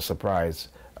 I was surprised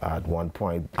at one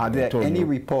point. Are there any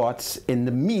reports in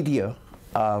the media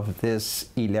of this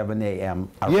 11 a.m.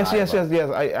 arrival? Yes.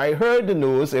 I heard the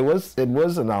news. It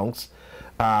was announced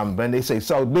when they say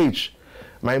South Beach.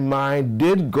 My mind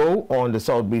did go on the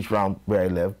South Beach ramp where I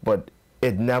live, but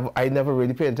I never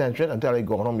really paid attention until I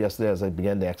got home yesterday as I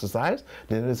began the exercise.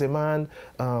 Then they say, man,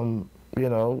 you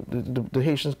know, the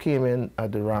Haitians came in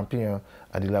at the ramp here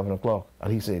at 11 o'clock,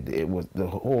 and he said the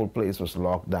whole place was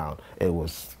locked down. It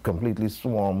was completely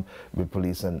swarmed with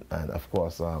police and of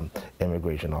course,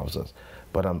 immigration officers.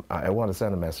 But I want to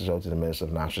send a message out to the Minister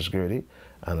of National Security,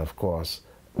 and of course,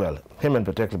 well, him in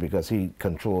particular, because he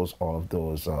controls all of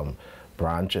those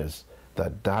branches,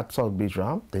 that South Beach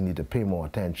ramp, they need to pay more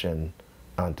attention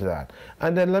to that.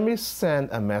 And then let me send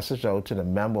a message out to the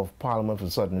Member of Parliament for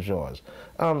Southern Shores.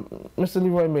 Mr.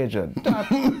 Leroy Major,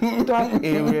 that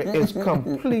area is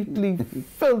completely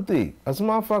filthy. As a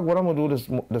matter of fact, what I'm going to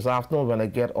do this afternoon when I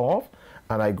get off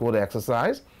and I go to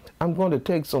exercise, I'm going to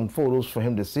take some photos for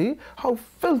him to see how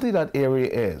filthy that area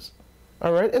is.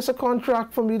 All right, it's a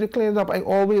contract for me to clean it up. I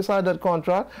always had that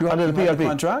contract under the PLP. The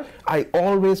contract? I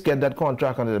always get that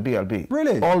contract under the PLP.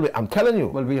 Really? Always. I'm telling you.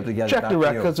 Well, we have to get check the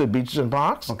records with beaches and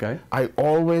parks. Okay. I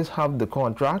always have the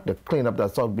contract to clean up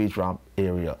that South Beach ramp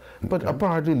area. But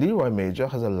apparently, Leroy Major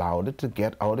has allowed it to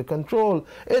get out of control.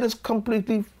 It is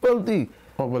completely filthy.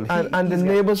 Oh, well, and the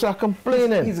neighbors are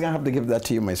complaining. He's going to have to give that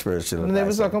to you, my spiritual advisor. The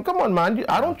neighbors are come on, man.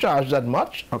 I don't charge that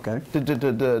much. Okay.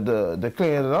 To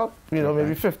clean it up. You know,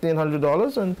 maybe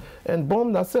 $1,500 and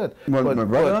boom, that's it. Well, my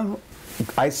brother,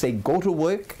 I say go to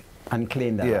work and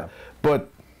clean that up.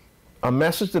 But a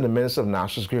message to the Minister of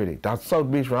National Security. That South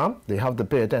Beach ramp, they have to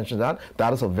pay attention to that.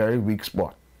 That is a very weak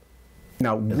spot.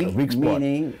 Now, weak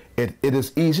meaning it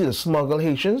is easy to smuggle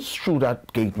Haitians through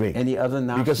that gateway. Any other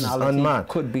nationality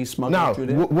could be smuggled through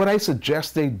there? Now, what I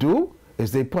suggest they do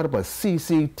is they put up a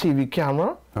CCTV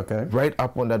camera right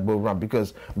up on that boat ramp,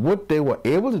 because what they were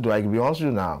able to do, I can be honest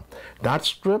with you now, that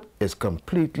strip is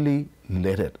completely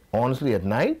littered. Honestly, at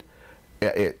night,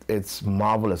 it's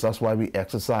marvelous. That's why we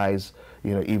exercise,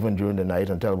 you know, even during the night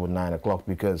until about 9 o'clock,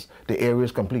 because the area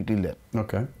is completely lit.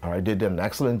 Okay. All right, they did an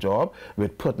excellent job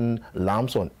with putting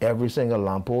lamps on every single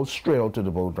lamp pole straight out to the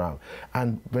boat ramp.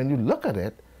 And when you look at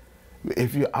it,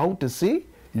 if you're out to sea,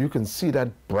 you can see that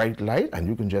bright light and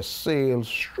you can just sail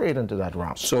straight into that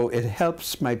ramp. So it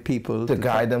helps my people to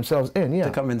guide themselves in,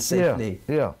 to come in safely.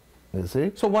 Yeah, you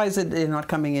see? So why is it they're not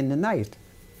coming in the night?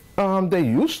 They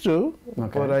used to,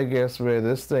 but I guess where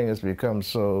this thing has become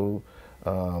so...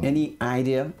 Any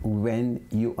idea when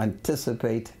you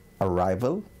anticipate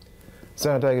arrival?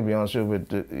 Senator, I can be honest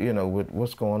with you, with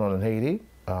what's going on in Haiti,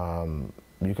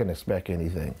 you can expect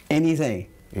anything. Anything?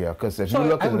 Yeah, because if you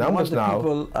look at the numbers now... I would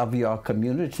want the people of your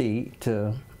community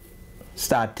to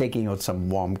start taking out some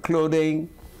warm clothing,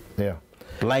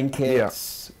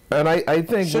 blankets. Yeah. And I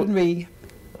think... Shouldn't we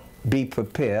be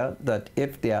prepared that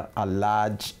if there are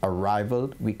large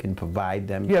arrival, we can provide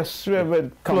them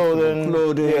with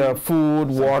clothing, food,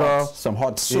 water, some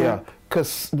hot soup. Yeah,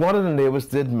 because one of the neighbors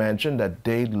did mention that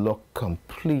they look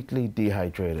completely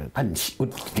dehydrated. And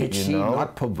did she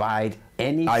not provide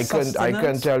any I sustenance?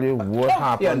 couldn't tell you what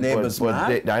happened. Your neighbors, but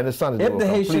man. I understand that If they were the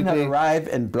Haitian had completely- arrived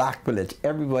in Black Village,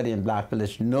 everybody in Black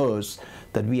Village knows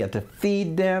that we had to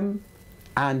feed them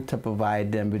and to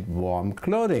provide them with warm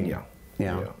clothing. Yeah.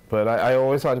 Yeah. But I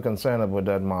always had concern about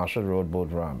that Marshall Road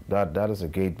boat ramp. That is a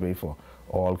gateway for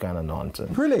all kind of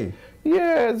nonsense. Really?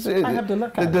 Yeah, I have to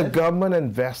look at the it. government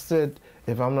invested,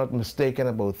 if I'm not mistaken,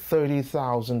 about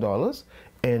 $30,000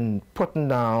 in putting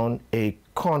down a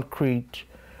concrete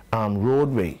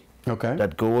roadway Okay.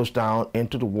 that goes down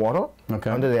into the water Okay.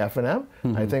 under the F&M.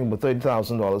 I think about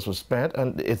 $30,000 was spent,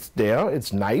 and it's there,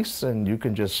 it's nice, and you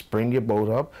can just spring your boat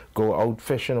up, go out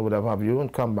fishing or whatever have you,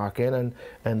 and come back in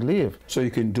and leave. So you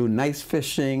can do nice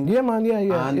fishing Yeah, man,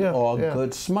 yeah, and yeah, or yeah.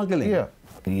 good smuggling. Yeah,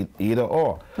 either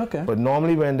or. Okay. But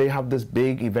normally when they have this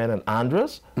big event in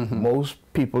Andros, most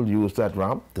people use that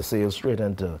ramp to sail straight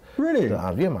into Really?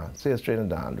 yeah, man, sail straight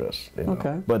into Andros. You know.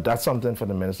 Okay. But that's something for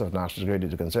the Minister of National Security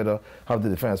to consider. Have the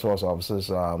Defense Force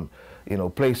officers,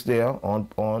 placed there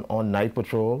on night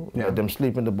patrol. Yeah. Let them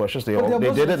sleep in the bushes. They But there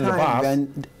was did a it in the time past.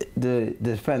 when the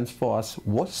Defense Force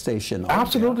was stationed out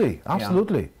Absolutely, there.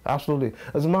 absolutely, absolutely.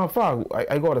 As a matter of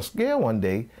fact, I got a scare one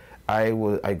day.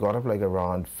 I got up like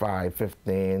around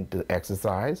 5:15 to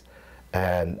exercise,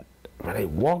 and when I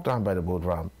walked down by the boat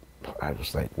ramp, I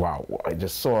was like, wow! I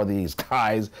just saw these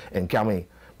guys in Cami,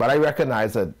 but I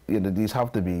recognized that these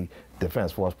have to be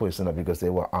Defense Force personnel because they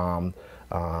were armed,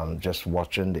 just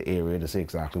watching the area to see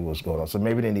exactly what's going on. So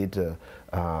maybe they need to,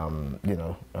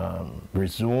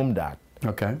 resume that.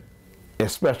 Okay.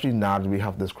 Especially now that we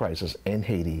have this crisis in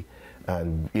Haiti.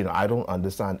 And, I don't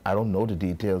understand, I don't know the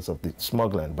details of the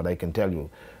smuggling, but I can tell you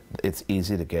it's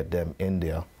easy to get them in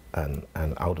there and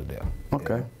out of there.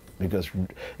 Okay.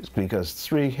 Because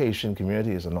 3 Haitian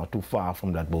communities are not too far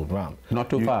from that boat ramp. Not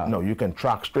too far? No, you can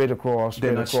track straight across.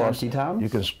 They're not shanty towns? You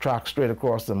can track straight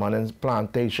across the Munnings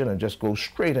plantation and just go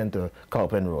straight into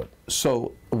Cowpen Road.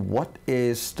 So what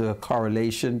is the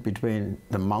correlation between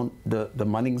the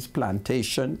Munnings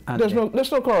plantation and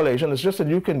There's no correlation. It's just that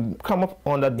you can come up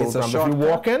on that boat It's a ramp. If you shortcut?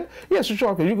 walk in, yes, it's a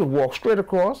shortcut. You could walk straight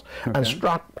across and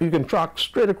you can track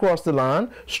straight across the line,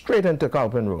 straight into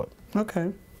Cowpen Road.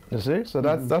 Okay. You see? So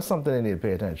that's something they need to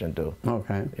pay attention to.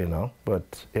 Okay.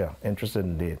 But yeah, interested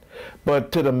indeed.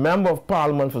 But to the Member of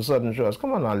Parliament for Southern Shores,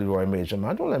 come on now, Leroy Major,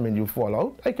 man, don't let me you fall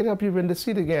out. I can help you win the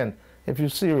seat again if you're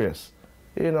serious.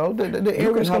 The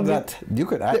area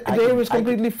is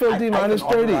completely filthy, man. It's I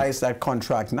can dirty. authorize that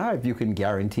contract now if you can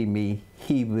guarantee me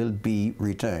he will be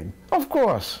returned. Of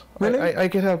course. Really? I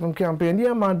can help him campaign.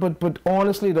 Yeah, man, but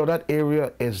honestly, though, that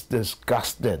area is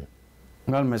disgusting.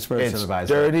 Well, my spiritual It's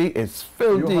advisor, dirty, it's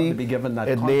filthy. you have to be given that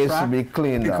it contract needs to be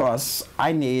cleaned up. because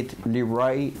I need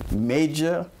Leroy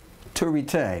Major to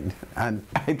return, and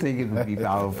I think it would be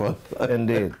powerful.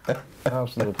 Indeed.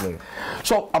 Absolutely.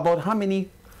 So, about how many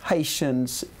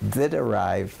Haitians did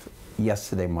arrive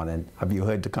yesterday morning? Have you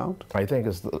heard the count? I think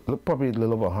it's probably a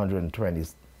little over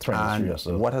 123 or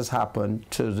so. What has happened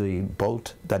to the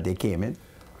boat that they came in?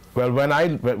 Well, when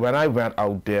I went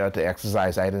out there to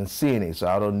exercise, I didn't see any, so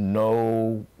I don't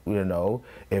know,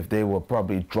 if they were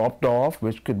probably dropped off,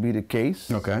 which could be the case.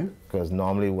 Okay. Because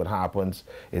normally what happens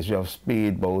is you have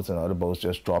speed boats and other boats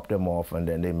just drop them off and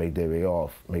then they make their way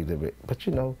off, But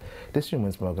this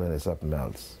human smuggling is something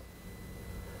else.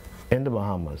 In the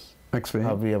Bahamas, Explain.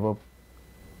 have we ever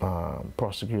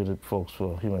prosecuted folks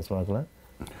for human smuggling?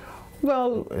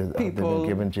 Well, Have they been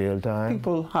given jail time?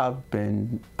 People have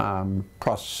been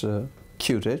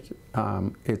prosecuted.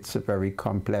 It's a very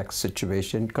complex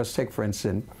situation because, take for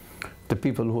instance, the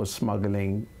people who are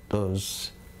smuggling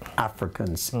those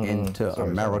Africans into Sorry,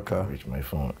 America. I reach my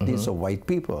phone. These are white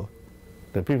people.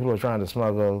 The people who are trying to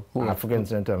smuggle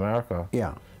Africans into America.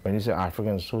 Yeah. When you say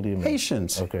Africans, who do you mean?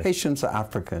 Haitians. Okay. Haitians are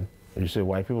African. You say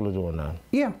white people are doing that?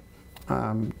 Yeah.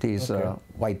 These are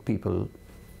white people,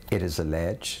 it is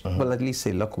alleged. Well, at least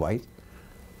they look white.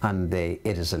 And it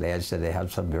is alleged that they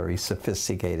have some very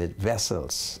sophisticated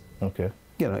vessels. Okay.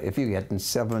 If you're getting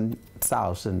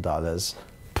 $7,000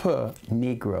 per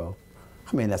Negro,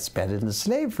 I mean, that's better than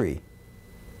slavery.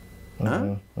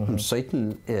 Huh? I'm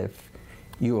certain if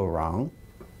you were wrong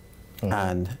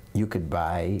and you could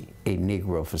buy a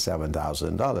Negro for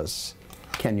 $7,000,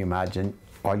 can you imagine?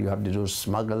 All you have to do is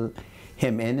smuggle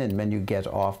him in, and when you get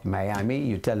off Miami,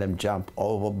 you tell him jump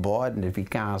overboard, and if he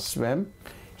can't swim,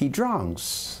 he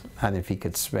drowns. And if he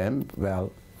could swim,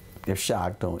 well, if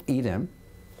shark don't eat him,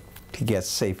 he gets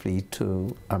safely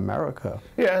to America.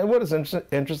 Yeah, and what is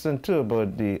interesting too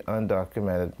about the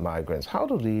undocumented migrants, how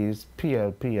do these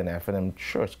PLP and F&M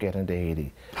shirts get into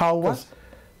Haiti? How what?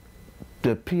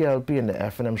 the PLP and the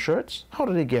F&M shirts, how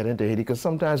do they get into Haiti? Because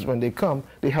sometimes when they come,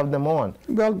 they have them on.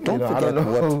 Well, don't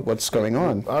forget what's going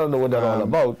on. I don't know what that's all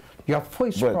about. Your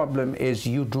first problem is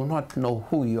you do not know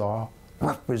who your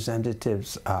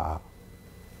representatives are.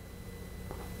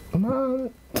 Man,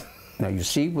 Now you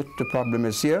see what the problem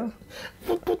is here,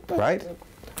 right?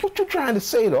 what you trying to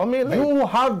say though? I mean, like, You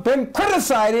have been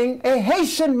criticizing a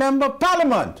Haitian member of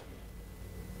parliament.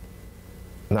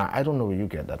 nah, I don't know where you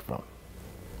get that from.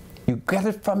 You get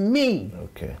it from me.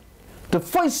 Okay. The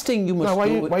first thing you must Now, why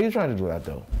do... are you trying to do that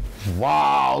though?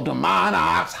 Wow, the man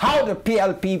asks how the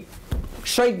PLP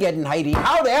should get in Haiti,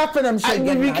 how the F&M should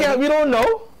get in Haiti. We don't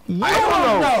know. I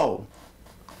don't know.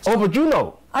 Oh, but you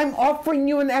know. I'm offering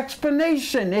you an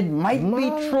explanation. It might be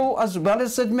true as well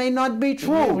as it may not be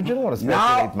true. Yeah, but you don't want to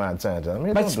speculate, man, Santa. I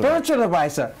mean, But don't do that. spiritual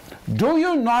advisor, do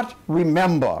you not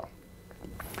remember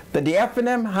that the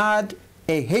F&M had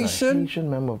a Haitian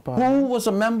member of parliament. who was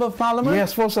a member of parliament?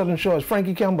 Yes, for Southern Shores,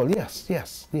 Frankie Campbell. Yes,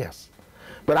 yes, yes.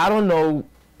 But I don't know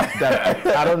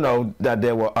that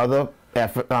there were other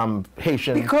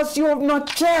Haitian. Because you have not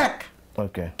checked.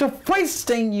 Okay. The first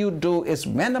thing you do is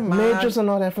when a man... Majors are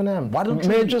not F&M. Why don't you-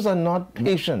 Majors are not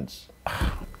Haitians.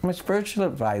 My spiritual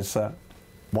advisor,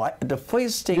 what the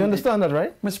first thing... You understand that,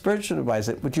 right? My spiritual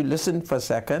advisor, would you listen for a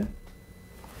second?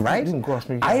 Right? You didn't cross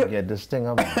me. You get this thing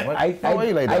up. How are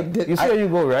you like that? You see how you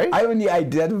go, right? I only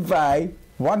identify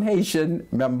one Haitian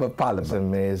member of It's parliament.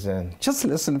 amazing. Just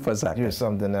listen for a second. You're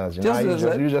something else. You, Just know,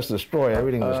 listen. you just destroy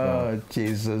everything that's going on. Oh,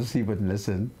 Jesus, he wouldn't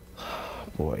listen.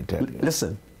 Boy, I tell you.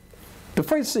 Listen, the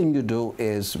first thing you do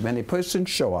is when a person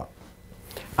show up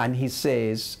and he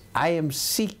says, I am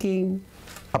seeking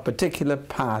a particular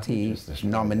party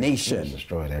nomination. Just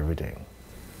destroyed everything.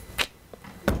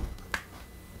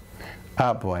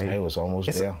 Ah, boy. I was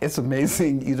almost there. It's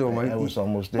amazing you don't want I was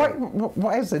almost there.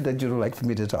 Why is it that you don't like for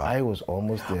me to talk? I was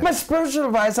almost there. My spiritual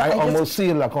advisor, I just- almost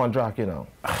sealed a contract, you know.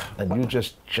 And you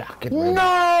just jack it right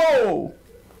No!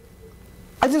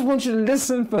 I just want you to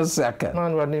listen for a second.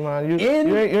 Man, Rodney, man, you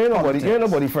In ain't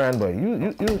nobody friend, boy.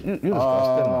 You disgusting, man.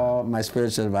 Oh, my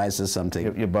spiritual advisor is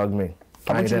something. You bug me.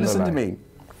 I want you to ain't listen to lie. me.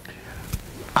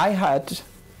 I had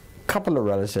a couple of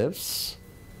relatives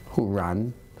who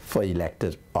ran for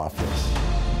elected office.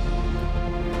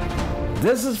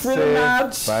 This is Freedom Saved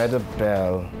Arts. by the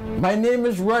bell. My name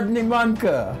is Rodney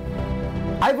Monka.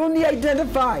 I've only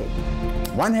identified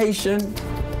one Haitian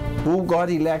who got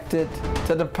elected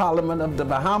to the Parliament of the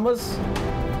Bahamas.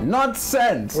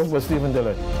 Nonsense. What was Stephen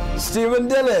Dillard? Stephen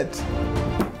Dillard.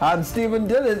 And Stephen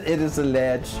Dillard, it is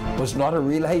alleged, was not a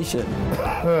real Haitian.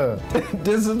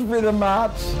 This is Freedom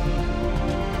Arts.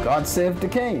 God save the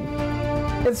King.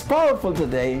 It's powerful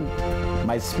today.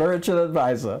 My spiritual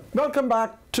advisor. Welcome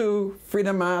back to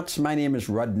Freedom Arts. My name is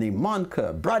Rodney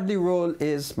Monka. Bradley Roll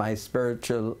is my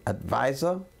spiritual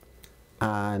advisor.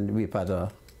 And we've had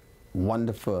a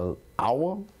wonderful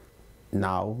hour.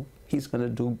 Now he's going to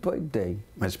do birthday,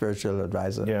 my spiritual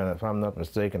advisor. Yeah, if I'm not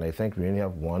mistaken, I think we only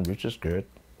have one, which is good.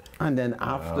 And then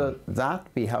after that,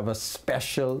 we have a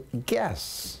special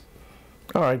guest.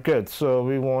 All right, good. So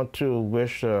we want to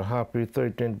wish a happy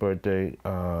 13th birthday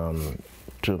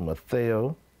to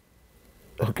Mateo.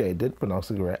 Okay, did pronounce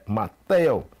it correct.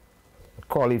 Mateo.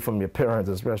 Call you from your parents,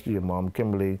 especially your mom,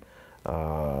 Kimberly,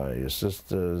 your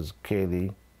sisters,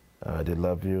 Kaylee. They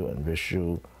love you and wish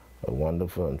you a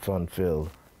wonderful and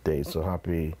fun-filled day. So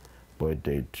happy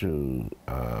birthday to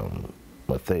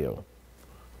Mateo.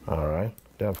 All right.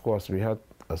 Then, of course, we had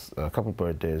a couple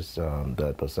birthdays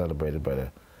that were celebrated by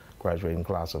the graduating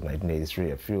class of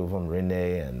 1983. A few of them,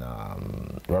 Renee and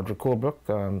Roderick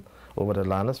Colebrook over the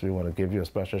Lannis. We want to give you a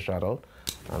special shout out.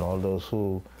 And all those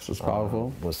who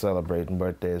were celebrating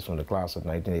birthdays from the class of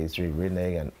 1983,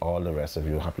 Renee and all the rest of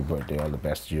you, happy birthday, all the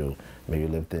best to you. May you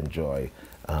live to enjoy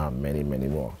many, many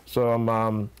more.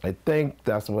 So I think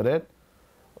that's about it.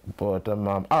 But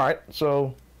all right,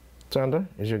 so Sandra,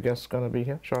 is your guest going to be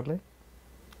here shortly?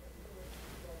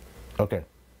 Okay.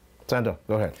 Sandra,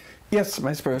 go ahead. Yes,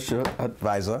 my spiritual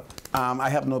advisor. I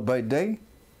have no birthday.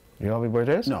 You don't have any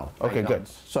birthdays? No. Okay, I good. don't.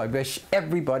 So I wish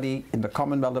everybody in the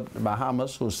Commonwealth of the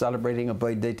Bahamas who's celebrating a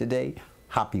birthday today,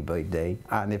 happy birthday.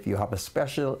 And if you have a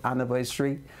special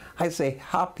anniversary, I say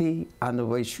happy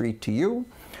anniversary to you.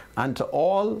 And to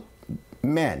all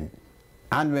men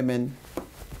and women,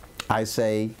 I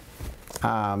say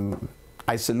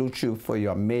I salute you for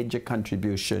your major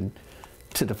contribution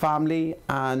to the family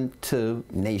and to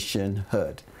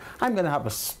nationhood. I'm going to have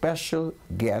a special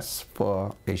guest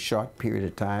for a short period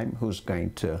of time who's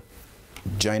going to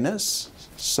join us.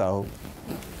 So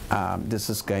this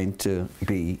is going to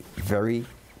be very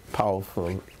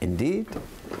powerful indeed.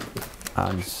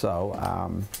 And so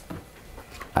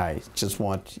I just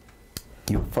want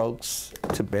you folks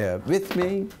to bear with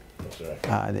me,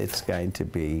 and it's going to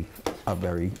be a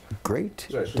very great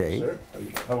day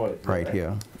right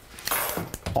here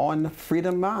on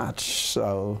Freedom March.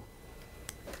 So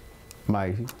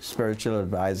my spiritual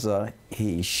advisor,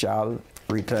 he shall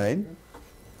return,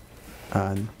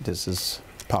 and this is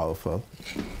powerful.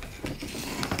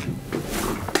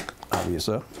 How are you,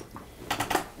 sir?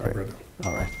 Right.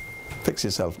 All right. Fix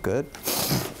yourself good.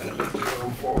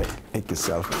 Make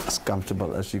yourself as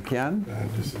comfortable as you can.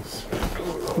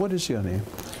 What is your name?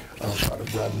 Father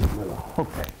Bradley Miller.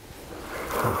 Okay.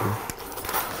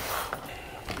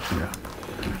 Yeah.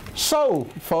 So,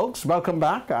 folks, welcome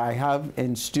back. I have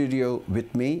in studio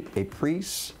with me a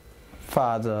priest,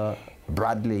 Father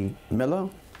Bradley Miller.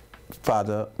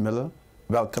 Father Miller,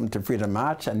 welcome to Freedom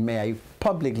March, and may I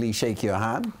publicly shake your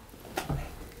hand?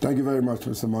 Thank you very much,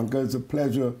 Mr. Monka. It's a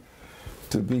pleasure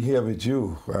to be here with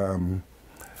you.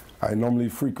 I normally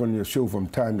frequent your show from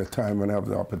time to time when I have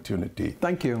the opportunity.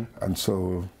 Thank you. And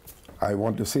so I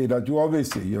want to say that you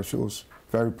always say your show's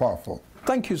very powerful.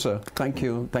 Thank you, sir. Thank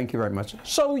you. Thank you very much.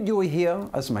 So you are here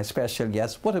as my special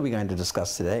guest. What are we going to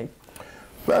discuss today?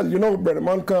 Well, you know, Brother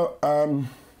Monka,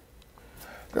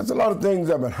 there's a lot of things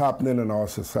that have been happening in our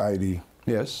society.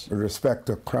 Yes. With respect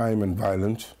to crime and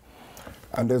violence.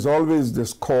 And there's always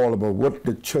this call about what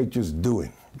the church is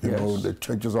doing. You know, the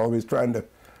church is always trying to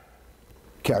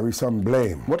carry some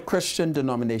blame. What Christian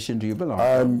denomination do you belong to?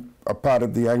 I'm a part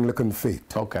of the Anglican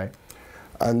faith. Okay.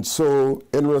 And so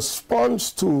in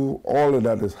response to all of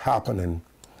that is happening,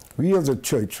 we as a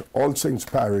church, All Saints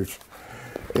Parish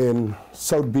in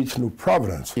South Beach, New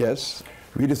Providence, yes,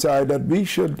 we decided that we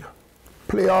should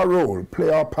play our role, play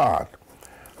our part,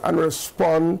 and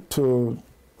respond to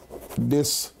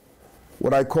this,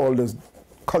 what I call this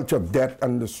culture of death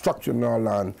and destruction in our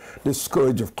land, this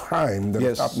scourge of crime that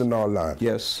is happening in our land.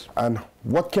 Yes. And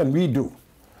what can we do?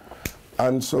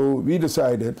 And so we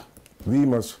decided we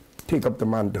must take up the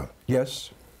mantle.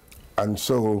 Yes. And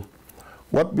so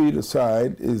what we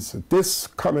decide is this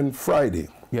coming Friday,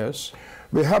 yes,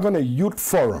 we're having a youth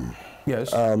forum.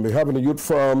 Yes. We're having a youth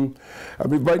forum.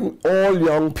 We're inviting all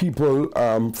young people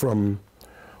from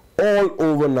all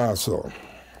over Nassau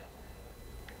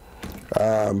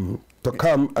to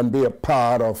come and be a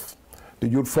part of the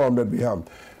youth forum that we have.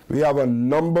 We have a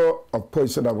number of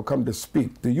persons that will come to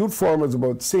speak. The youth forum is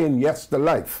about saying yes to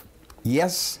life.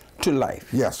 Yes to life.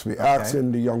 Yes, we're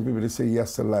asking the young people to say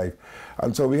yes to life.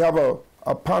 And so we have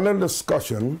a panel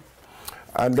discussion,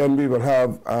 and then we will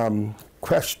have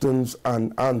questions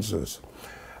and answers.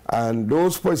 And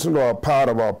those persons who are part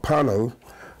of our panel,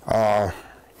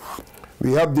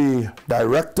 we have the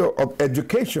Director of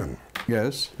Education,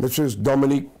 yes, which is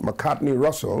Dominique McCartney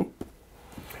Russell.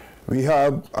 We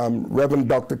have Reverend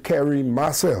Dr. Kerry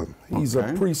Marcel. He's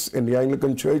a priest in the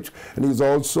Anglican Church, and he's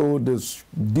also the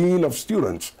Dean of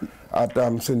Students at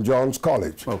St. John's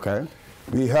College. Okay.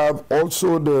 We have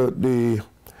also the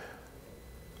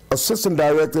Assistant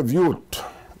Director of Youth,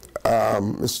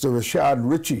 Mr. Rashad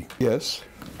Ritchie. Yes.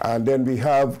 And then we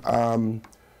have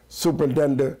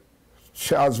Superintendent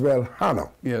Shazwell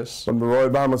Hanna, yes, from the Royal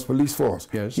Bahamas Police Force.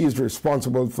 Yes. He is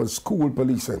responsible for school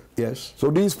policing. Yes. So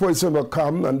these persons will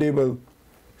come and they will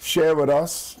share with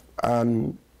us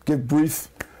and give brief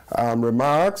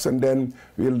remarks, and then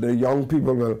the young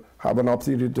people will have an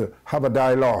opportunity to have a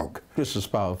dialogue. This is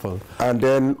powerful. And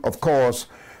then, of course,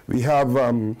 we have,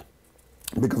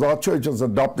 because our church has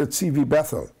adopted CV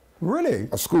Bethel. Really?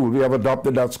 A school. We have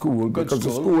adopted that school because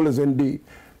the school is in the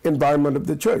environment of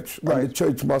the church. Right. And the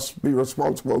church must be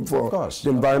responsible for the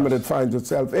environment it finds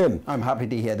itself in. I'm happy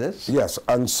to hear this. Yes,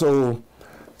 and so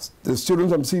the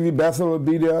students from CV Bethel will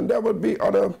be there, and there will be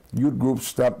other youth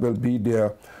groups that will be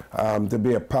there to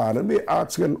be a part. And we're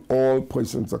asking all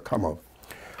persons to come up.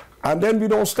 And then we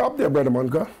don't stop there, Brother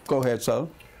Monka. Go ahead, sir.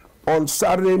 On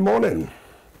Saturday morning,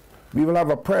 we will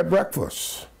have a prayer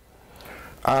breakfast.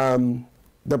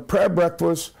 The prayer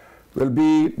breakfast will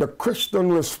be the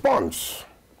Christian response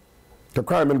to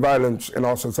crime and violence in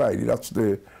our society. That's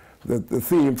the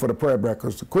theme for the prayer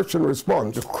breakfast, the Christian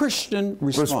response. The Christian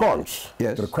response.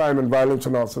 Yes. To the crime and violence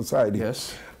in our society.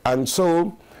 Yes. And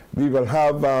so we will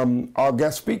have our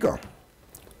guest speaker,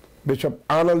 Bishop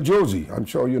Arnold Josie. I'm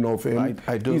sure you know him.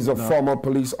 I do. He's a former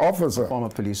police officer. Former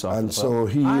police officer. And so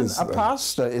he is a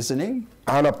pastor, isn't he?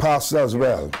 And a pastor as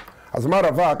well. As a matter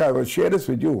of fact, I will share this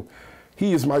with you.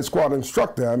 He is my squad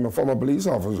instructor. I'm a former police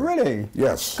officer. Really?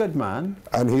 Yes. Good man.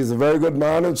 And he's a very good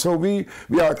man. And so we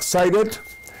are excited.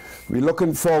 We're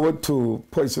looking forward to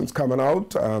persons coming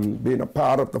out, being a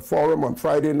part of the forum on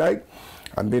Friday night.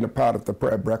 and being a part of the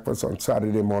prayer breakfast on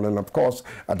Saturday morning. Of course,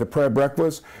 at the prayer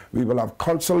breakfast, we will have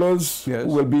counselors Yes. who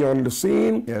will be on the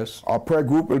scene. Yes. Our prayer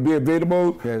group will be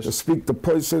available Yes. to speak to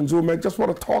persons who may just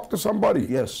want to talk to somebody.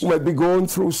 Yes. Who might be going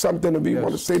through something, and we Yes.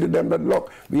 want to say to them that,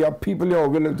 look, we have people who are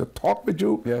willing to talk with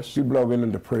you. Yes. People are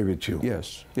willing to pray with you.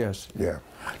 Yes, yes. Yeah.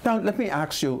 Now, let me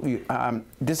ask you,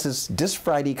 this is this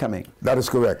Friday coming. That is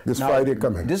correct. This Now, Friday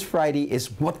coming. This Friday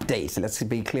is what date? Let's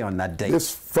be clear on that date.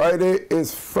 This Friday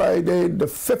is Friday the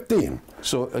 15th.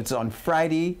 So it's on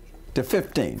Friday the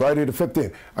 15th. Friday the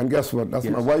 15th. And guess what? That's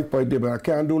Yes. my wife's birthday, but I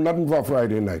can't do nothing for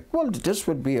Friday night. Well, this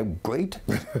would be a great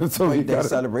So we birthday got-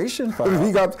 celebration for We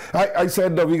us. got. I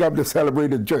said that we got to celebrate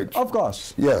the church. Of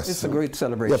course. Yes. It's a great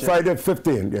celebration. Yeah, Friday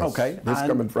 15th, yes. Okay. This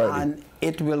coming Friday. And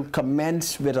it will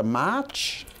commence with a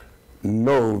march?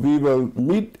 No, we will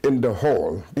meet in the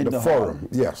hall, In the the forum, hall.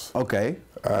 yes. Okay.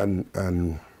 And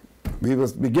we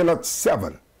will begin at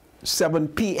 7. 7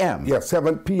 p.m. Yeah,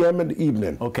 7 p.m. in the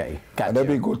evening. Okay. Got And then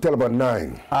you. we go till about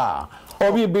 9. Ah.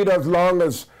 Or we'll be there as long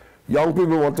as young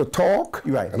people want to talk.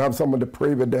 Right. And have someone to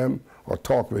pray with them or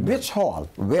talk with them. Which hall?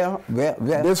 Where?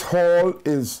 This hall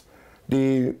is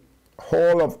the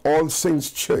Hall of All Saints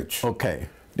Church. Okay.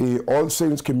 The All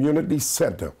Saints Community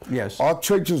Center. Yes. Our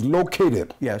church is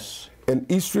located Yes. in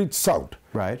East Street South.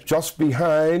 Right. Just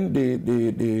behind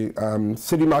the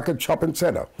City Market Shopping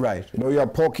Center. Right. You know, you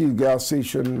have Porky's gas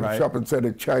station, Right. shopping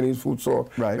center, Chinese food store.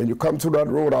 Right. When you come to that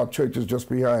road, our church is just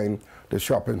behind the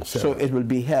shopping center. So it will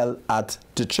be held at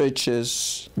the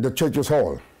church's. The church's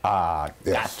hall. Yes.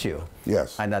 Got you.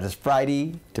 Yes. And that is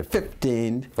Friday the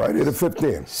 15th, Friday the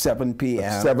 15th. 7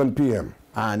 p.m. 7 p.m.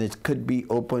 And it could be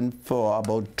open for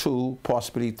about 2,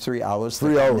 possibly 3 hours.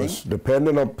 3 depending. hours,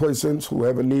 depending on persons,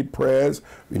 whoever need prayers.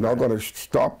 We're not going to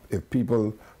stop if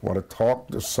people want to talk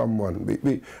to someone.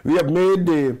 We have made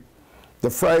the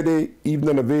Friday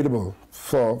evening available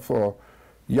for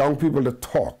young people to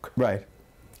talk. Right.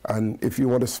 And if you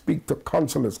want to speak to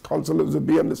counselors will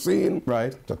be on the scene.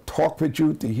 Right. To talk with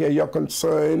you, to hear your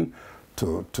concern,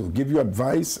 to give you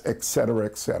advice, etc.,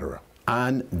 etc.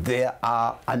 And there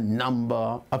are a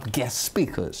number of guest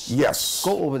speakers. Yes.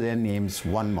 Go over their names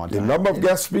one more The time. number of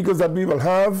guest speakers that we will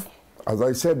have, as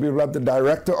I said, we will have the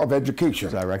Director of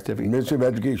Education. Director of Ministry of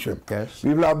Education. Yes.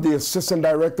 We will have the Assistant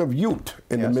Director of Youth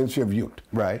in the Yes. Ministry of Youth.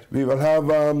 Right. We will have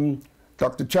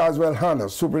Dr. Charles Hanna,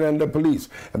 Superintendent of Police.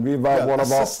 And we will have one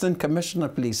of our... Assistant Commissioner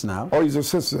of Police now. Oh, he's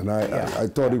assistant. I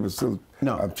thought he was still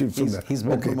No, Chief Superintendent. he's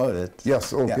been Okay. promoted.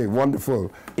 Yes, okay, Yeah.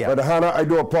 wonderful. Yeah. But Hannah, I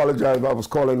do apologize. I was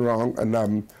calling wrong. And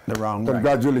The wrong, right.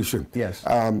 congratulations. Yes.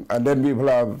 And then we will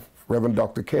have Reverend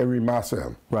Dr. Kerry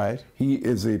Marcel. Right. He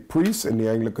is a priest in the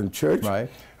Anglican Church. Right.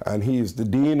 And he is the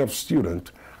Dean of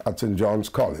Student at St. John's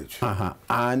College. Uh-huh.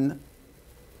 And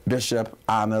Bishop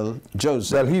Arnold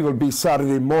Joseph. Well, he will be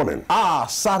Saturday morning.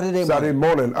 Saturday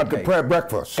morning at the Okay. prayer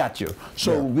breakfast. Got you.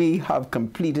 So Yeah. we have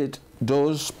completed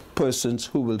those persons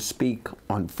who will speak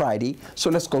on Friday. So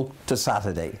let's go to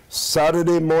Saturday.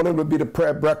 Saturday morning will be the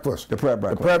prayer breakfast. The prayer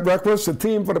breakfast. The prayer breakfast, the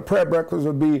theme for the prayer breakfast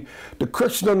will be the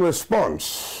Christian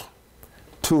response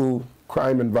to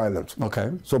crime and violence.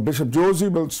 Okay. So Bishop Josie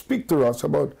will speak to us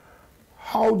about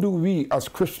how do we as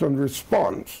Christians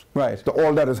respond Right. to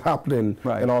all that is happening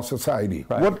Right. in our society.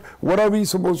 Right. What are we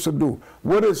supposed to do?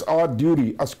 What is our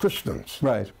duty as Christians?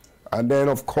 Right. And then,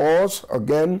 of course,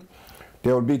 again,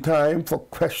 there will be time for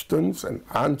questions and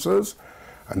answers.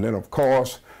 And then, of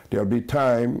course, there will be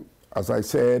time, as I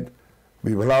said,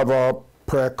 we will have our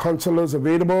prayer counselors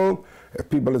available. If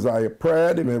people desire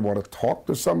prayer, they may want to talk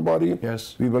to somebody.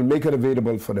 Yes. We will make it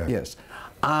available for them. Yes.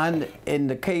 And in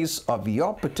the case of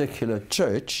your particular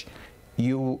church,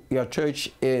 your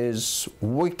church is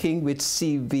working with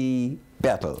CV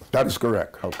Bethel. That is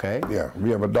correct. Okay. Yeah,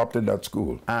 we have adopted that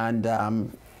school. And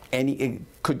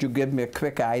could you give me a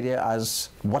quick idea as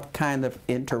what kind of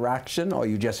interaction, or are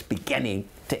you just beginning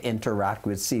to interact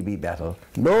with CV Bethel?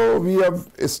 No, we have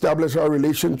established our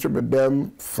relationship with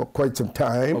them for quite some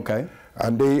time. Okay.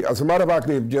 And they, as a matter of fact,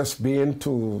 they've just been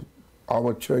to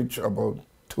our church about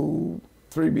 2-3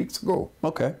 weeks ago.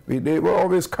 Okay. They will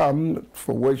always come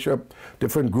for worship,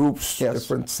 different groups, Yes.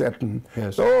 different setting.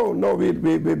 Yes. So, no, we've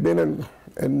been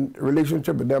in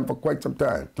relationship with them for quite some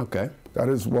time. Okay. That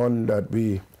is one that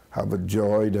we have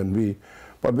enjoyed, and we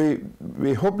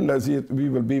hoping that we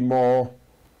will be more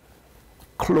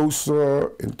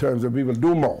closer in terms of we will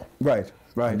do more. Right.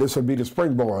 Right. And this will be the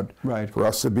springboard Right. for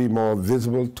us to be more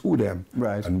visible to them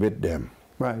Right. and with them.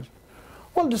 Right.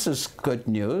 Well, this is good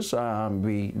news.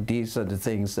 These are the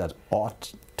things that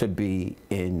ought to be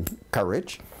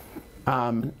encouraged.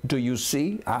 Do you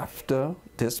see, after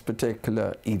this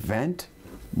particular event,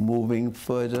 moving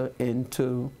further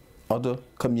into other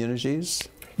communities?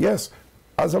 Yes.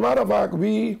 As a matter of fact,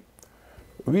 we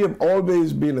have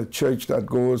always been a church that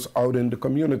goes out in the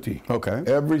community. Okay.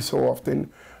 Every so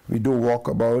often, we do walk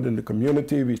about in the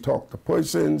community. We talk to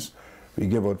persons. We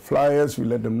give out flyers. We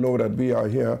let them know that we are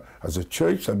here as a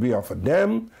church, that we are for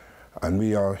them, and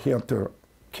we are here to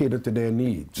cater to their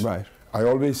needs. Right. I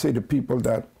always say to people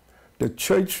that the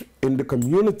church in the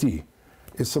community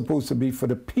is supposed to be for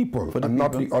the people, and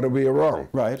not the other way around.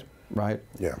 Right, right.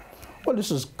 Yeah. Well,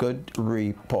 this is good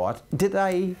report. Did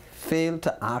I fail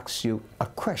to ask you a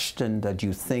question that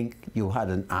you think you had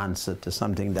an answer to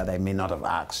something that I may not have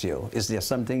asked you? Is there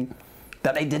something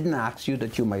that I didn't ask you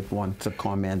that you might want to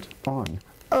comment on?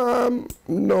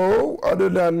 No, other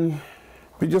than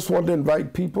we just want to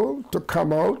invite people to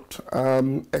come out,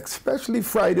 especially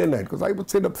Friday night, because I would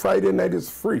say that Friday night is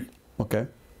free. Okay.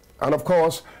 And of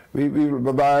course, we will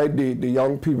provide the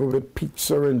young people with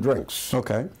pizza and drinks.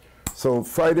 Okay. So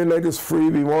Friday night is free.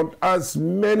 We want as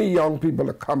many young people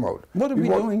to come out. What are we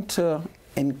doing to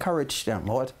encourage them?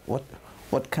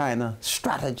 What kind of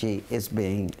strategy is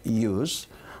being used?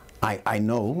 I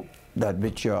know that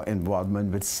with your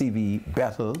involvement with CV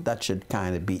Bethel, that should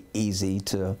kind of be easy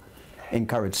to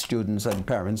encourage students and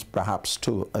parents perhaps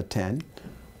to attend.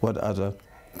 What other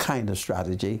kind of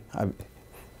strategy?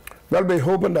 Well, we're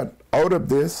hoping that out of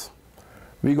this,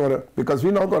 because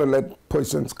we're not going to let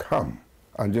persons come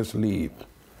and just leave.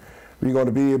 We're going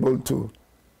to be able to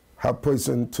have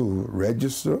persons to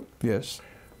register. Yes.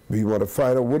 We want to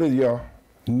find out what are your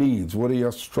needs, what are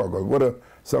your struggles, what are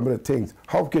some of the things.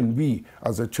 How can we,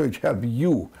 as a church, help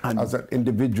you as an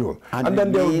individual? And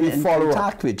then there will be follow-up.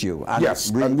 Contact with you. And yes,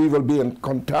 and we will be in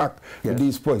contact with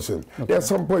these persons. Okay. There are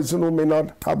some persons who may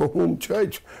not have a home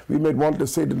church. We may want to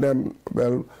say to them,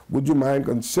 well, would you mind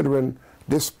considering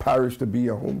this parish to be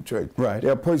a home church? Right.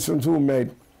 There are persons who may,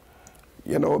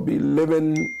 you know, be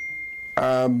living,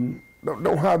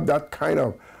 don't have that kind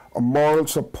of a moral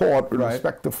support with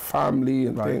respect to family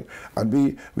and things,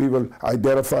 and we will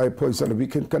identify a person that we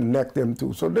can connect them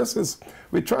to. So this is,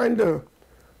 we're trying to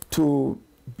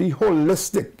be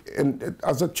holistic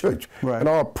as a church in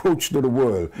our approach to the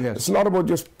world. Yes. It's not about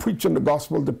just preaching the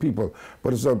gospel to people,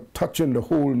 but it's about touching the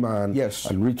whole man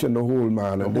and reaching the whole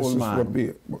man, and this is what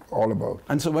we're all about.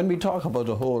 And so when we talk about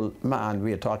the whole man,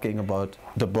 we are talking about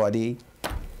the body,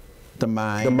 the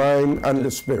mind. The mind and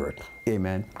the spirit.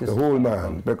 Amen. The whole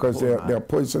man, because there are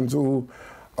persons who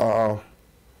are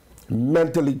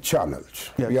mentally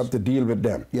challenged. Yes. We have to deal with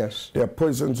them. Yes. There are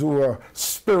persons who are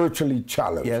spiritually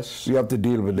challenged. Yes. We have to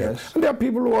deal with them. Yes. And there are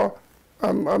people who are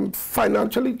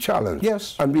financially challenged.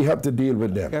 Yes. And we have to deal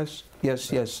with them. Yes,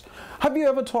 yes, yes. Have you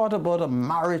ever thought about a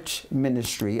marriage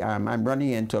ministry? I'm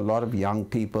running into a lot of young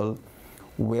people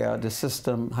where the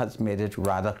system has made it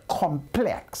rather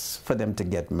complex for them to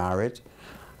get married.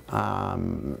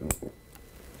 Have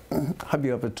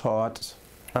you ever thought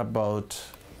about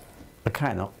a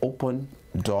kind of open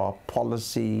door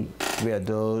policy where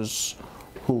those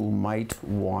who might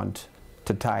want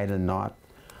to tie the knot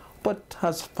but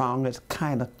has found it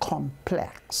kind of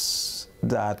complex,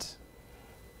 that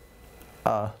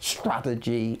a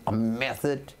strategy, a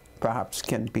method perhaps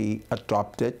can be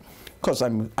adopted? Because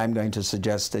I'm going to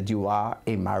suggest that you are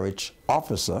a marriage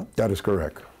officer. That is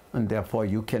correct. And therefore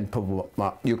you can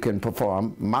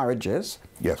perform marriages.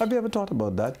 Yes. Have you ever thought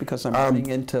about that? Because I'm running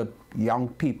into young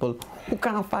people who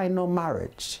can't find no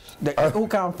marriage, who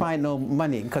can't find no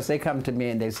money, because they come to me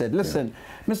and they said, listen,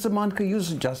 Mr. Monk, you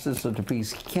as justice of the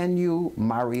peace, can you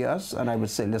marry us? And I would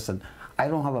say, listen, I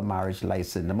don't have a marriage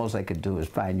license. The most I could do is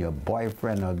find you a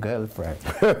boyfriend or girlfriend.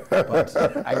 But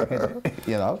I could,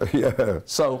 you know. Yeah.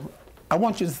 So I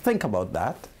want you to think about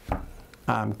that,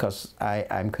 because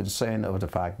I'm concerned over the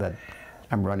fact that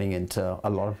I'm running into a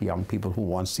lot of young people who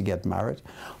wants to get married,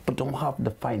 but don't have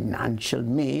the financial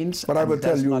means. But I will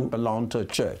tell you, does not belong to a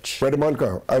church. Brother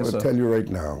Monka, I will tell you right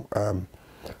now,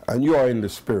 and you are in the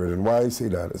spirit, and why I say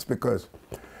that is because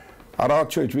at our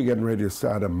church we're getting ready to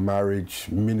start a marriage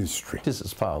ministry. This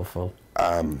is powerful.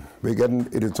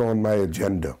 It's on my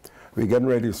agenda. We're getting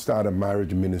ready to start a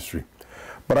marriage ministry.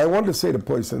 But I want to say to the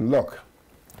person, look,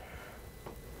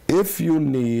 if you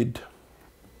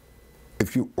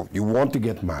want to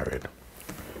get married,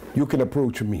 you can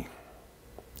approach me.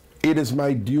 It is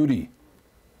my duty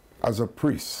as a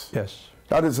priest. Yes.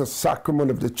 That is a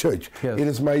sacrament of the church. Yes. It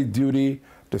is my duty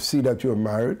to see that you're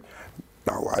married.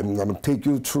 Now, I'm going to take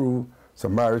you through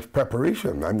some marriage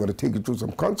preparation. I'm going to take you through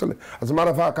some counseling. As a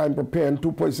matter of fact, I'm preparing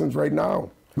 2 persons right now.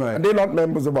 Right. And they're not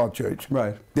members of our church.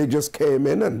 Right. They just came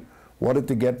in and wanted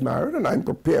to get married, and I'm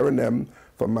preparing them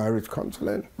for marriage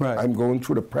counseling. Right. I'm going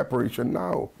through the preparation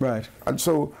now. Right. And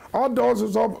so our doors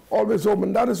is always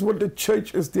open. That is what the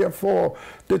church is there for.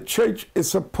 The church is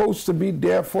supposed to be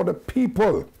there for the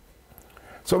people.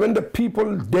 So when the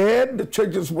people dead, the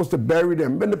church is supposed to bury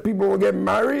them. When the people will get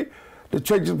married, the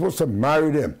church is supposed to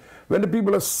marry them. When the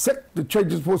people are sick, the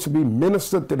church is supposed to be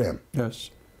ministered to them.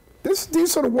 Yes.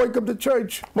 These are the work of the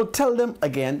church. Well, tell them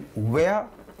again where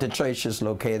the church is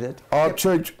located. Our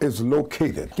church is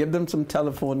located. Give them some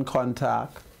telephone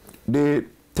contact. The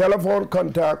telephone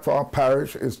contact for our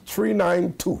parish is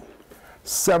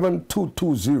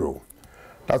 392-7220.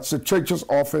 That's the church's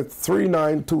office,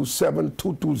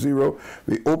 392-7220.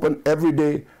 We open every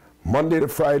day, Monday to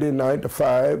Friday, 9 to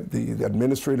 5. The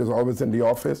administrator is always in the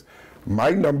office.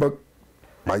 My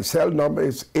cell number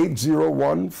is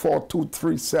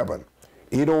 801-4237.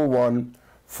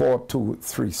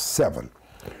 801-4237.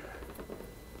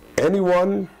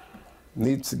 Anyone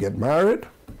needs to get married,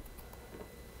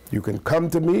 you can come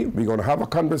to me. We're going to have a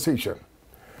conversation.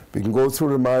 We can go through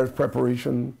the marriage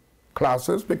preparation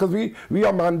classes because we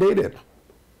are mandated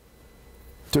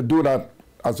to do that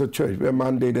as a church. We are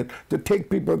mandated to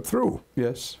take people through.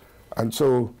 Yes. And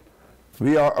so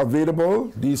we are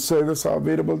available. These services are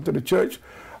available to the church.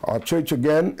 Our church,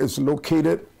 again, is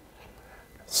located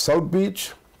South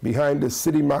Beach behind the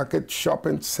City Market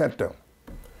Shopping Center.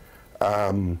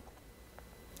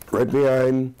 Right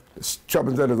behind the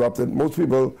shopping center is up there. Most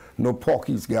people know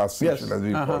Porky's gas station, Yes. as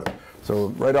we call it. So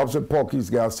right opposite Porky's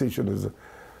gas station is a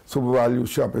Super Value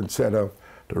Shopping Center.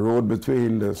 The road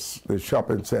between the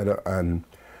shopping center and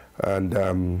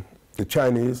the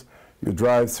Chinese, you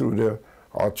drive through there.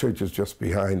 Our church is just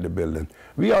behind the building.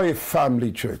 We are a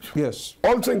family church. Yes.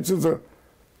 All Saints is a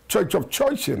church of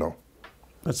choice, you know.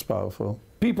 That's powerful.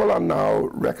 People are now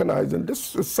recognizing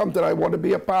this is something I want to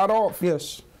be a part of.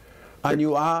 Yes. And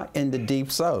you are in the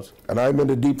Deep South. And I'm in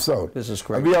the Deep South. This is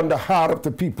great. And we are in the heart of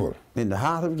the people. In the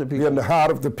heart of the people. We are in the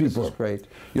heart of the people. This is great.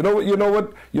 You know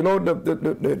what? You know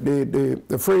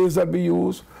the phrase that we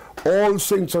use? All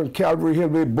saints on Calvary Hill,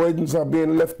 where burdens are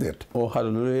being lifted. Oh,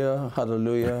 hallelujah,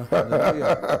 hallelujah,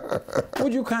 hallelujah.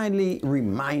 Would you kindly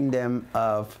remind them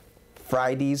of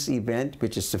Friday's event,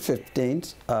 which is the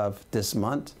 15th of this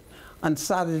month, and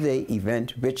Saturday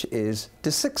event, which is the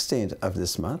 16th of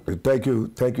this month? Thank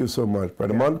you so much.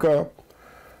 Brother Monka,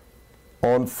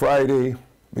 on Friday,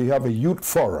 we have a youth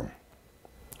forum.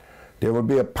 There will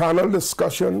be a panel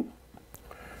discussion.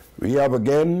 We have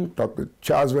again Dr.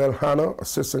 Chaswell Hanna,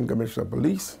 Assistant Commissioner of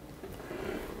Police.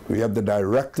 We have the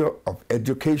Director of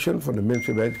Education from the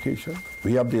Ministry of Education.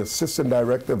 We have the Assistant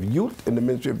Director of Youth in the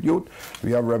Ministry of Youth.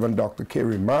 We have Reverend Dr.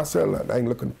 Kerry Marcel, an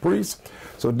Anglican priest.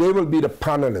 So they will be the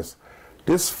panelists.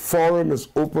 This forum is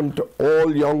open to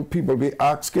all young people. We're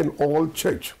asking all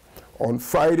church on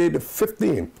Friday the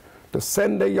 15th to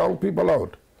send their young people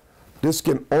out. This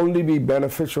can only be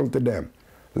beneficial to them.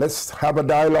 Let's have a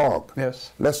dialogue.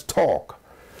 Yes. Let's talk.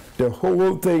 The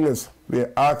whole thing is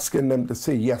we're asking them to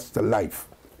say yes to life.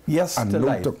 Yes and to no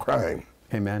life. to crime.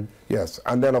 Amen. Yes.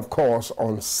 And then, of course,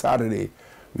 on Saturday,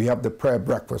 we have the prayer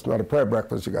breakfast. Now, the prayer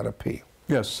breakfast, you got to pay.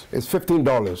 Yes. It's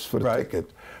 $15 for the Right.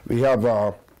 ticket. We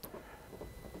have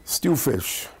stew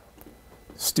fish,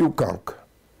 stew conch,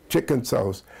 chicken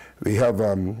sauce. We have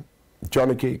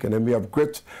Johnny cake, and then we have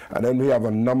grits, and then we have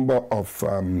a number of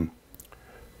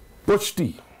bush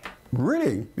tea.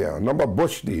 Really? Yeah, a number of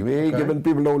bush tea. We ain't giving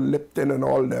people no Lipton and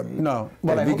all them. No.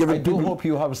 But Yeah, I do hope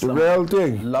you have the some real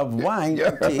thing. love wine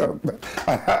tea.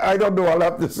 I don't know. I'll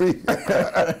have to see.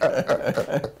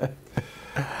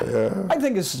 I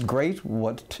think it's great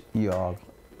what your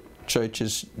church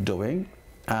is doing.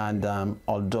 And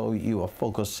although you are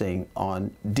focusing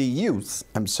on the youth,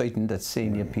 I'm certain that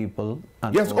senior people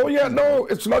and Yes. older Oh, yeah. people No,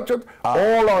 it's not just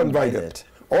all are invited.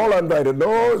 All are invited.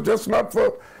 No, it's just not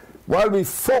for. While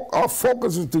our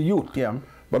focus is the youth. Yeah.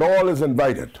 But all is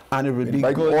invited. And it would be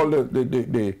Invite good all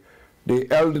the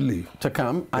elderly. to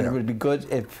come, and it Yeah. would be good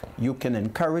if you can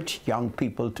encourage young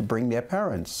people to bring their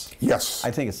parents. Yes.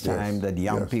 I think it's Yes. time that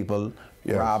young Yes. people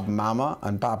Yes. grab mama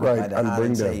and papa Right, by the and hand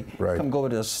bring and them, say, right. come go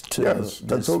with us to Yes. And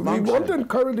this so we want to function."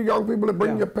 encourage the young people to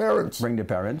bring Yeah. your parents. Bring their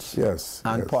parents. Yes,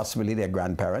 And yes. possibly their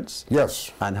grandparents.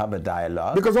 Yes. And have a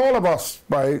dialogue. Because all of us,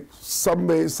 by some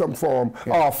way, some form,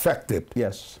 are affected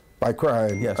Yes. by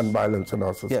crime Yes. and violence in our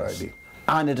Yes. society.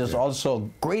 And it is also a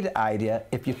great idea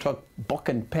if you took book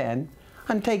and pen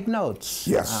and take notes.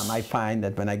 Yes. I find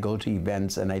that when I go to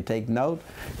events and I take note,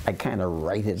 I kind of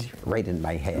write it right in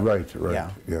my head. Right, right.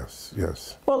 Yeah. Yes,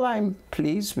 yes. Well, I'm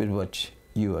pleased with what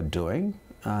you are doing.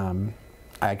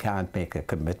 I can't make a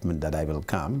commitment that I will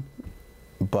come,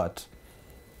 but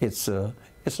it's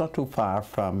not too far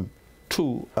from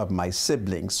two of my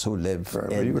siblings who live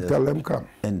Well, you could tell them come.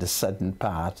 in the southern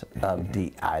part of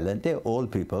the island. They're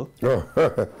old people, Oh.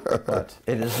 but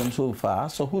it isn't too far.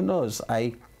 So who knows?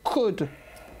 I could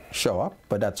show up,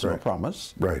 but that's no Right.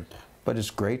 promise. Right. But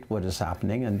it's great what is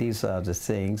happening, and these are the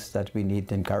things that we need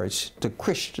to encourage the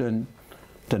Christian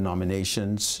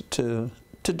denominations to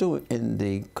do in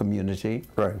the community.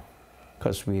 Right.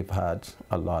 Because we've had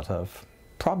a lot of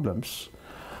problems.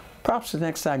 Perhaps the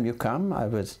next time you come, I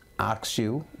would ask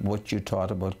you what you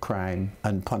thought about crime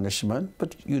and punishment,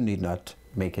 but you need not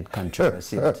make it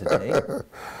controversial today.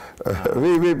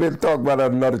 We will talk about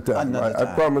it another time. Another I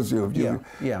time. promise you.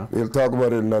 Yeah. We'll talk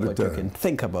about it another But time. you can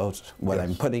think about what Yes.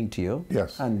 I'm putting to you.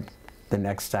 Yes. And the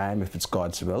next time, if it's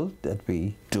God's will, that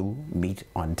we do meet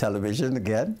on television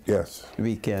again, Yes.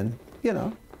 we can,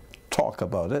 talk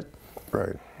about it.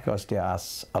 Right. Because there are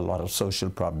a lot of social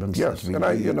problems. Yes, that we and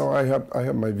I need. I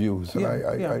have my views, and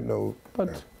I know.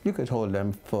 But you could hold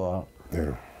them for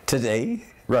Yeah. today.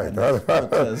 Right. and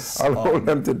focus I'll hold on-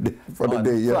 them today for the on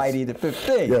day. Yes. Friday the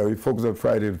 15th. Yeah, we focus on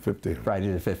Friday the 15th.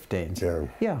 Friday the 15th. Yeah.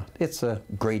 Yeah, it's a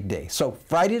great day. So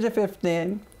Friday the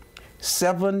 15th,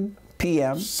 7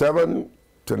 p.m. 7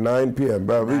 to 9 p.m.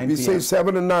 But 9 we say p.m.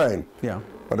 7 to 9. Yeah.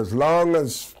 But as long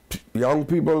as young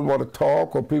people want to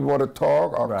talk or people want to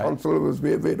talk, our Right. counsel will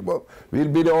be available. We'll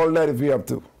be there all night if we have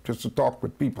to, just to talk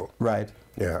with people. Right.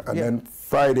 Yeah, and Yeah. then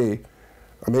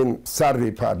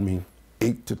Saturday, pardon me,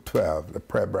 8 to 12, the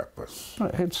prayer breakfast.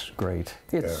 It's great.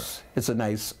 It's a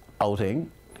nice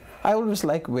outing. I always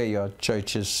like where your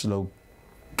church is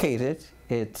located.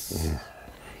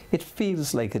 It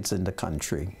feels like it's in the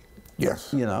country.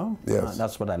 Yes. Yes.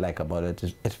 That's what I like about it.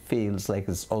 It feels like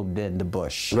it's out there in the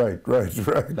bush. Right.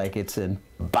 Like it's in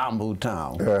Bamboo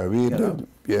Town.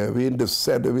 Yeah, we in the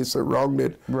center, we're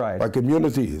surrounded Right. by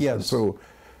communities. Yes. And so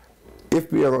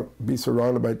if we are to be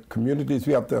surrounded by communities,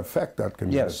 we have to affect that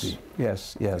community.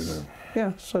 Yes.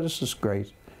 Yeah, so this is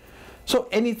great. So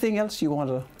anything else you want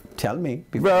to tell me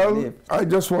before you Well, leave? I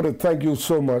just want to thank you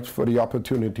so much for the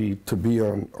opportunity to be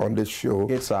on this show.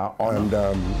 It's our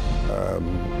honor.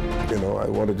 And I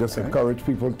want to just encourage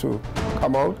people to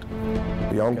come out,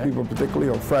 young people particularly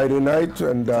on Friday night,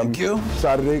 and Thank you.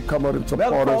 Saturday come out and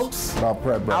support Well, us. folks, in our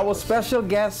prayer our breakfast. special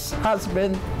guest has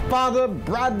been Father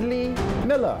Bradley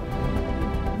Miller.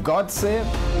 God save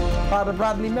Father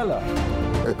Bradley Miller.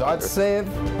 God save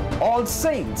all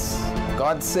saints.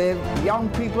 God save young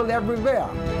people everywhere.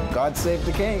 God save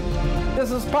the King.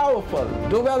 This is powerful.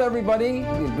 Do well, everybody.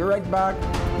 We'll be right back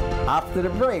after the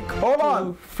break. Hold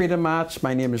on. Freedom March.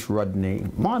 My name is Rodney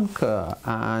Monker,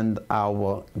 and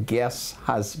our guest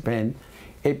has been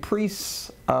a priest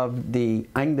of the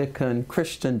Anglican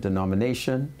Christian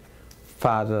denomination,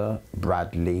 Father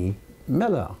Bradley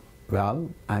Miller. Well,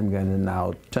 I'm going to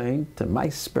now turn to my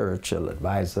spiritual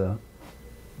advisor,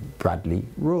 Bradley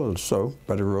Rule. So,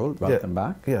 Brother Rule, welcome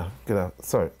back. Yeah,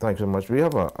 sorry, thanks so much. We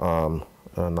have an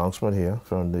announcement here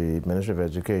from the Ministry of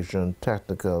Education,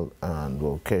 Technical and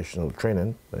Vocational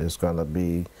Training. It's going to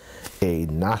be a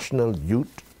National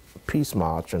Youth Peace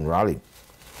March and Rally.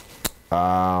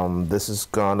 This is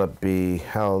going to be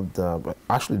held,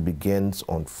 actually begins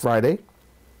on Friday,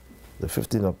 the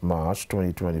 15th of March,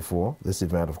 2024. This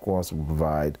event, of course, will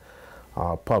provide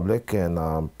public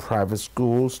and private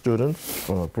school students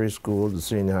from preschool to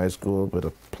senior high school with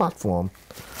a platform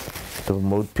to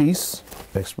promote peace,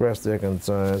 express their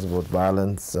concerns about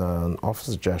violence, and offer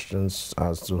suggestions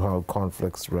as to how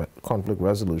conflict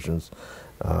resolutions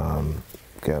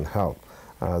can help.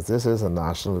 This is a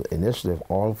national initiative.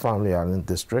 All Family Island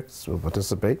districts will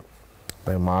participate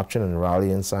by marching and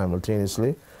rallying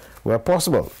simultaneously. Where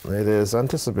possible, it is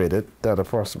anticipated that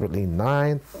approximately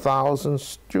 9,000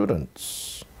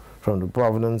 students from the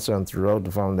province and throughout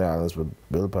the Family Islands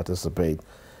will participate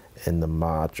in the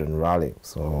march and rally.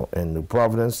 So in the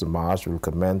province, the march will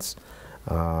commence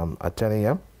at 10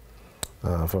 a.m.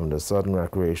 From the Southern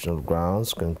Recreational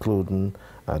Grounds, concluding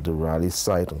at the rally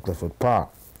site in Clifford Park,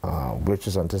 which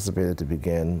is anticipated to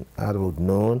begin at about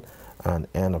noon and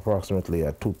end approximately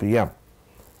at 2 p.m.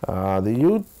 The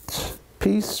Youth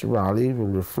Peace Rally will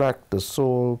reflect the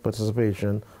sole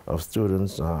participation of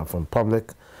students from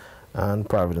public and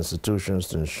private institutions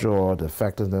to ensure the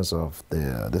effectiveness of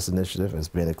this initiative has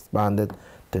been expanded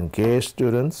to engage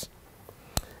students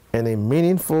in a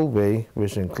meaningful way,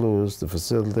 which includes the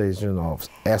facilitation of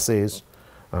essays,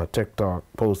 TikTok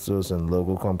posters, and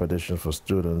logo competitions for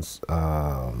students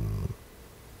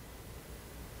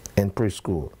in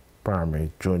preschool,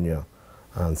 primary, junior,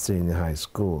 and senior high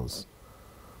schools.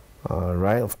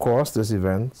 Right, of course, this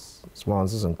event's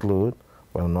sponsors include,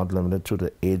 but not limited to,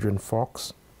 the Adrian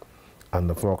Fox and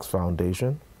the Fox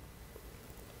Foundation,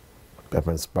 Pepper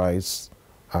and Spice,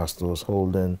 Astor's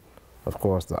Holding, of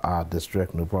course, the Art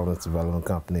District, New Providence Development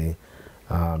Company,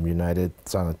 United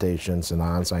Sanitation, St.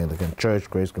 Anne's Anglican Church,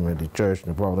 Grace Community Church,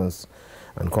 New Providence,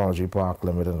 and College Park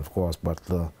Limited, and of course,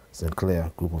 Butler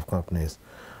Sinclair group of companies.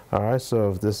 All right,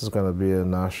 so this is going to be a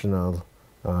National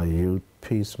Youth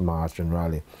Peace March and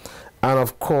Rally. And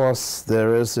of course,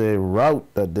 there is a route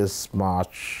that this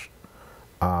march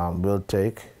will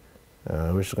take,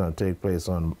 which is going to take place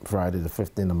on Friday, the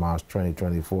 15th of March,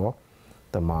 2024.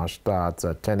 The march starts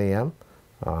at 10 a.m.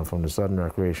 From the Southern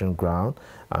Recreation Ground,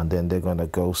 and then they're going to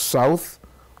go south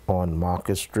on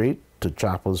Market Street to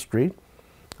Chapel Street.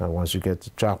 And once you get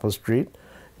to Chapel Street,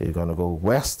 you're going to go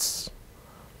west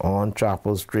on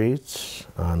Chapel Street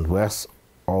and west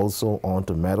also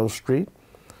onto Meadow Street,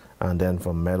 and then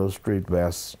from Meadow Street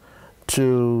west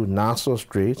to Nassau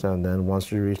Street, and then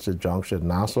once you reach the junction at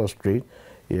Nassau Street,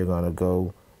 you're going to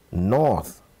go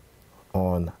north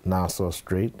on Nassau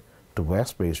Street to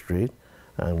West Bay Street,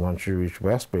 and once you reach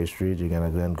West Bay Street, you're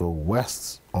going to then go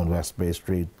west on West Bay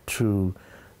Street to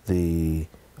the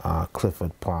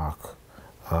Clifford Park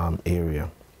area.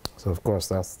 So of course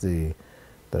that's the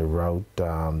route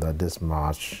that this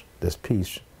march, this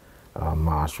peace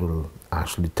march will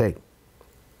actually take.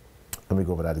 Let me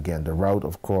go over that again. The route,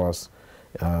 of course,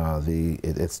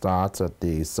 it starts at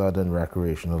the Southern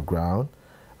Recreational Ground,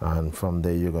 and from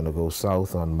there you're going to go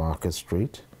south on Market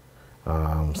Street,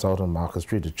 south on Market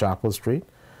Street to Chapel Street.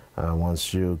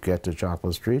 Once you get to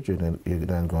Chapel Street, you're then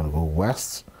going to go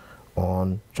west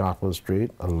on Chapel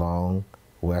Street along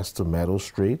west to Meadow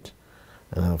Street,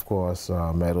 and then of course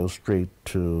Meadow Street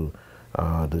to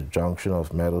the junction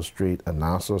of Meadow Street and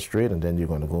Nassau Street, and then you're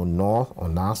going to go north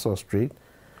on Nassau Street,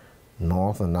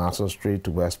 north on Nassau Street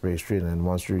to West Bay Street, and then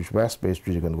once you reach West Bay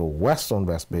Street, you're going to go west on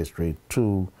West Bay Street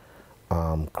to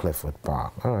Clifford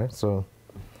Park. All right, so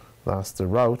that's the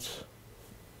route.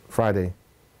 Friday,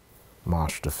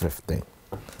 March the 15th.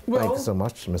 Well, thank you so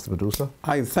much, Mr. Producer.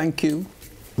 I thank you,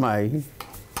 my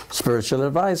spiritual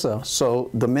advisor. So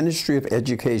the Ministry of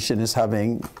Education is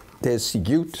having this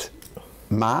youth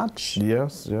march.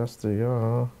 Yes, yes, they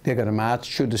are. They're going to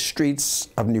march through the streets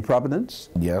of New Providence.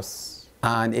 Yes.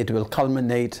 And it will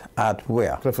culminate at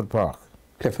where? Clifford Park.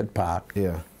 Clifford Park.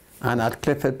 Yeah. And at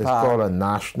Clifford Park. It's called a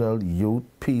National Youth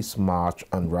Peace March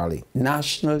and Rally.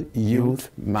 National Youth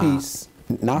Peace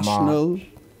National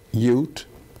Youth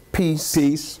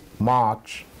Peace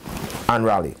March and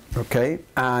Rally. Okay.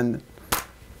 And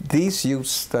these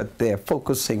youths that they're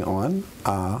focusing on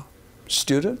are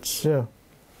students? Yeah.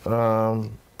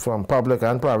 From public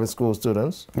and private school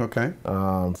students. Okay.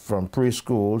 From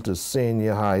preschool to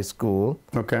senior high school.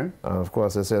 Okay. Of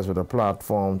course, it says with a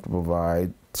platform to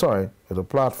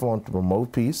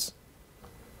promote peace.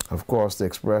 Of course, to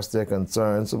express their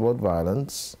concerns about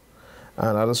violence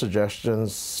and other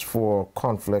suggestions for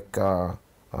conflict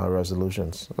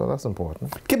resolutions. So that's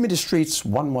important. Give me the streets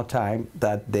one more time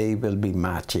that they will be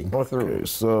marching through. Okay,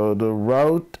 so the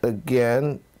route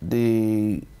again,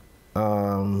 the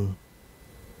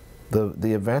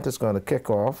event is going to kick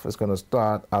off. It's going to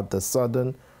start at the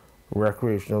Southern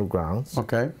Recreational Grounds.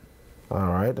 Okay. All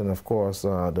right, and of course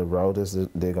the route is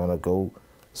they're going to go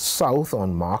south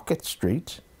on Market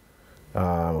Street.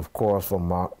 Of course,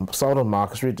 from south on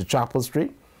Market Street to Chapel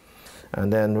Street,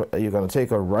 and then you're going to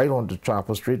take a right onto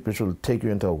Chapel Street, which will take you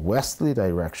into a westerly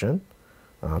direction,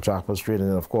 Chapel Street, and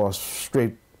then of course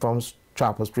straight from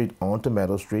Chapel Street onto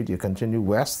Meadow Street. You continue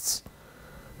west,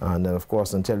 and then of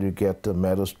course until you get to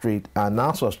Meadow Street and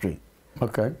Nassau Street.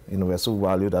 Okay. You know where Sioux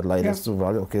Valley, that light is Sioux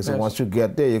Valley. Okay, so Yes. once you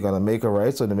get there, you're going to make a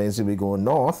right. So that means you'll be going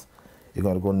north. You're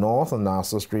going to go north on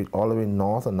Nassau Street, all the way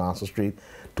north on Nassau Street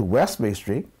to West Bay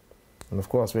Street. And of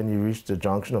course, when you reach the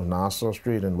junction of Nassau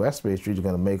Street and West Bay Street, you're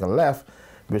going to make a left,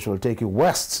 which will take you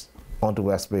west onto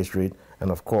West Bay Street.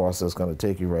 And of course, it's going to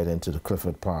take you right into the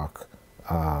Clifford Park,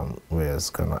 where it's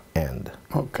going to end.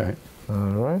 Okay. All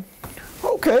right.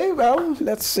 Okay, well,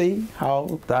 let's see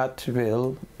how that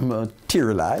will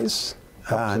materialize.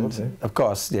 Absolutely. And of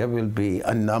course, there will be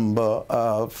a number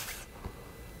of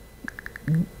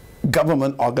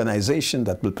government organizations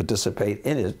that will participate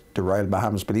in it. The Royal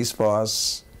Bahamas Police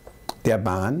Force, their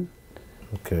band,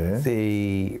 Okay.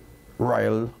 the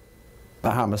Royal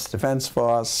Bahamas Defense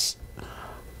Force,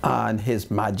 and His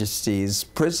Majesty's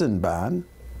Prison Band,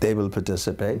 they will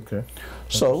participate. Okay.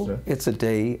 So Understood. it's a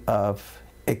day of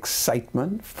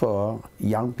excitement for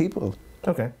young people.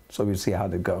 Okay. So we'll see how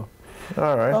they go.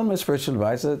 All right. Well, my spiritual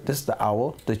advisor, this is the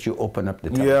hour that you open up the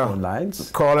telephone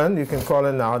lines. Call in. You can call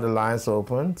in now. The line's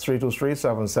open.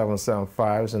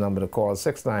 323-7775 is the number to call.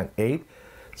 698-0775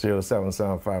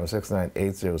 and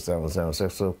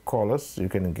 698-0776. So call us. You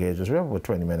can engage us. We have about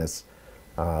 20 minutes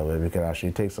where we can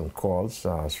actually take some calls,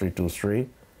 323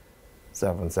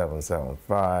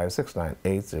 7775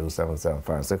 698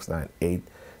 0775 698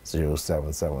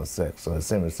 0776. So the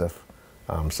same as if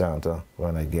Santa,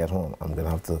 when I get home, I'm going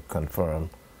to have to confirm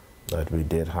that we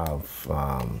did have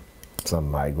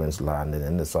some migrants landing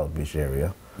in the South Beach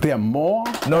area. There are more?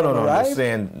 No, I'm right? just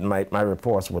saying my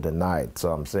reports were denied.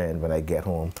 So I'm saying when I get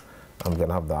home, I'm going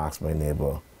to have to ask my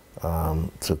neighbor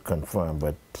to confirm.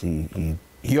 But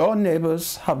Your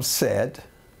neighbors have said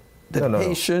that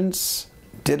patients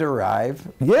did arrive.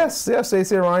 Yes, they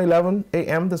say around 11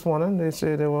 a.m. this morning. They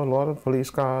say there were a lot of police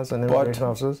cars and immigration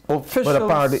officers. Officials but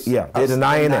apparently, they're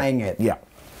denying it. Yeah.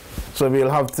 So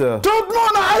we'll have to. Tout le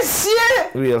monde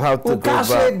haïtien! We'll have to go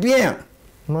back. Bien.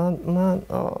 Man,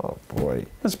 oh boy.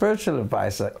 The spiritual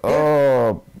advisor.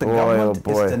 Oh the boy, government oh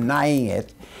boy. is denying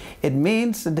it. It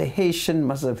means that the Haitian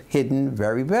must have hidden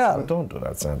very well. Don't do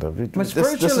that, Santa. My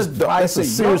spiritual advisor,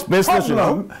 serious business, you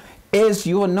know. Is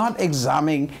you are not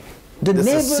examining the neighbors.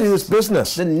 This is serious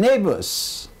business. The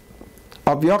neighbors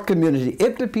of your community.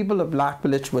 If the people of Black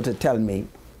Village were to tell me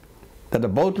that a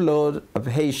boatload of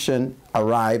Haitian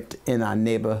arrived in our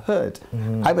neighborhood,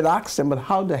 I would ask them, but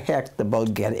how the heck the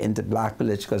boat get into Black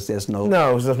Village? Because there's no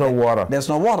water. There's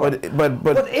no water.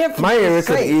 But if my area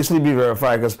could easily be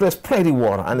verified because there's plenty of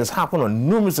water, and it's happened on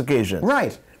numerous occasions.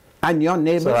 Right. And your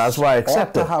neighbors so that's why I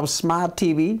accept ought to have smart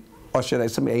TV, or should I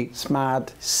say a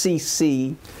smart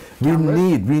CC We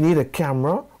need a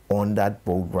camera on that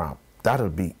boat ramp. That'll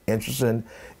be interesting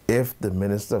if the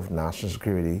Minister of National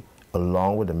Security,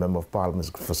 along with the Member of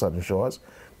Parliament for Southern Shores,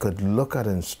 could look at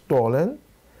installing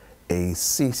a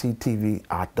CCTV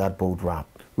at that boat ramp.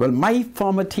 Well, my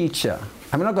former teacher,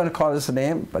 I'm not going to call his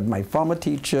name, but my former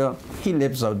teacher, he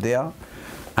lives out there,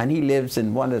 and he lives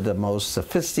in one of the most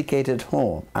sophisticated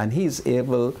homes, and he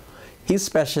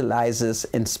specializes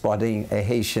in spotting a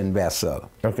Haitian vessel.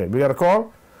 Okay, we got a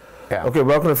call? Yeah. Okay,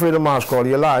 welcome to Freedom March Call.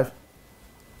 You're live.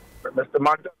 Mr.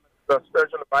 Martin, the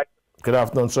spiritual advisor. Good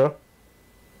afternoon, sir.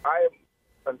 I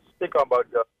am speaking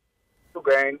about the two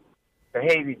gangs, the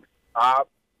Haiti,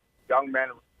 young men,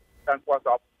 and what's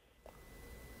up.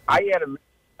 I had a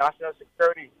national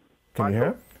security. Can you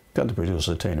hear? Got the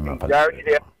producer turn him up. There.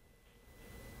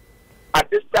 At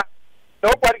this time,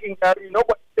 nobody can carry,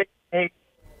 nobody can Haiti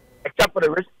except for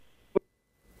the rich.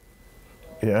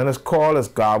 Yeah, and his call is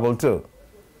garbled too.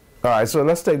 All right, so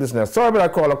let's take this next. Sorry about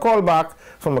that caller. Call back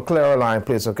from a clearer line,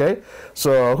 please, okay?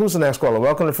 So who's the next caller?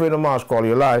 Welcome to Freedom March Call.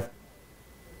 You're live.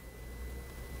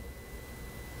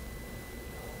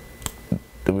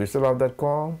 Do we still have that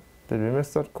call? Did we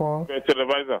miss that call? Spiritual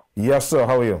advisor. Yes, sir.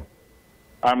 How are you?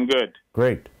 I'm good.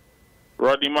 Great.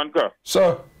 Rodney Munker.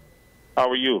 Sir. How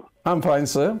are you? I'm fine,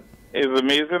 sir. It's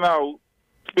amazing how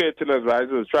spiritual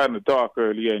advisor was trying to talk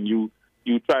earlier and you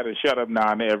try to shut up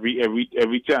now and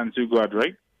every chance you got,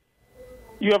 right?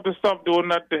 You have to stop doing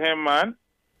that to him, man.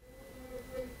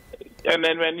 And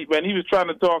then when he was trying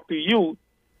to talk to you,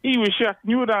 he was shutting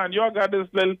you down. You all got this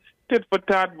little tit for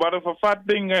tat, butter for fat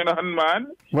thing going on, man.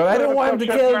 Well, I don't want him to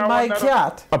kill my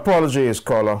cat. Apologies,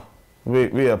 caller.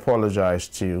 We apologize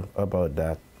to you about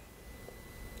that.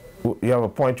 You have a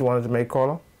point you wanted to make,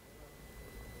 caller?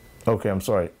 Okay, I'm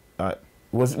sorry.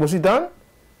 Was he done?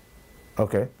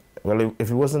 Okay. Well, if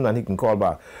he wasn't done, he can call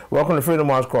back. Welcome to Freedom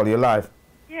March Call. You're live.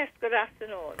 Yes, good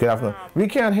afternoon. Good afternoon. We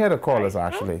can't hear the callers,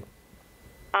 actually.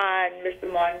 And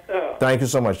Mr. Monco. Thank you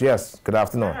so much. Yes, good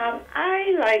afternoon.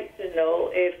 I'd like to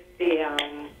know if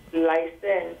the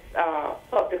license,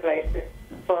 public license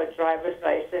for a driver's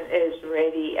license is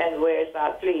ready and where is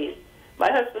that, please.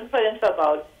 My husband put in for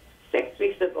about 6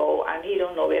 weeks ago, and he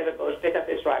don't know where to go to pick up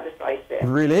his driver's license.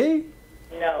 Really?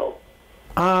 No.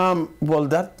 Well,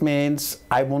 that means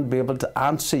I won't be able to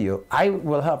answer you. I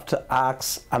will have to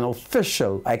ask an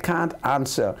official. I can't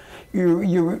answer.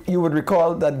 You would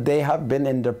recall that they have been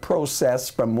in the process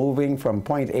from moving from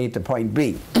point A to point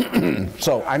B.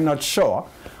 So I'm not sure.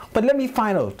 But let me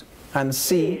find out and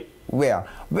see where.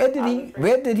 Where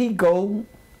did he go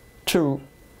to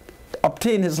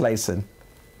obtain his license?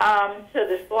 To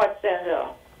the sports center.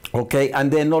 Okay,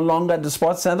 and they're no longer at the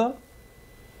sports center?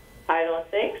 I don't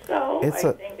think so. I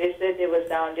think they said they was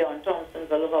down there on Thompson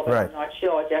Boulevard, but I'm not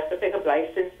sure. Just to pick up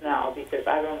license now because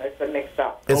I don't know, it's a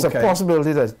mix-up. It's a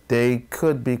possibility that they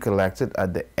could be collected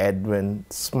at the Edwin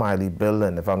Smiley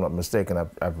building. If I'm not mistaken,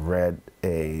 I've read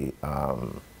a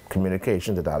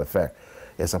communication to that effect.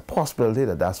 It's a possibility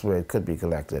that that's where it could be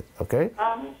collected, okay?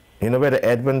 You know where the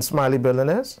Edwin Smiley building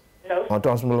is? No. On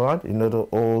Thompson Boulevard? You know the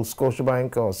old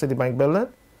Scotiabank or Citibank building?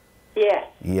 Yeah.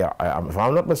 Yeah, if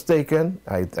I'm not mistaken,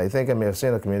 I think I may have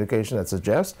seen a communication that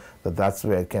suggests that that's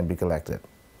where it can be collected.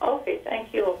 Okay,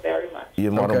 thank you very much.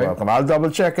 You're more than Okay. welcome. I'll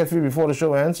double check it for you before the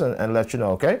show ends and let you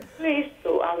know, okay? Please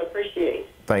do. I'll appreciate.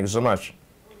 Thank you so much.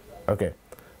 Okay.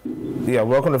 Yeah,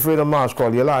 welcome to Freedom March.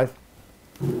 Call you live.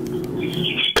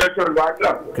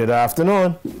 Good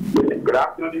afternoon. Good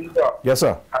afternoon, sir. Yes,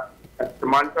 sir.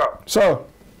 Samantha, So,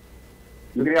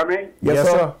 you hear me? Yes,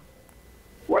 sir.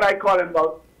 What I call him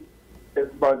about is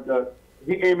about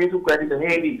he gave me to credit to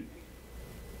Haiti.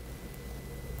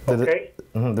 Okay?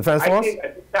 Defense I Force? think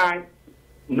at the time,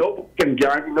 no can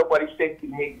guarantee nobody's safety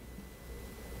in Haiti.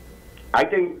 I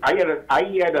think I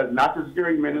had a national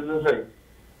security minister say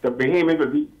the Bahamians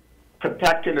would be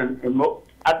protected and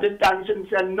at this time, you shouldn't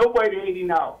send nobody to Haiti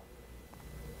now.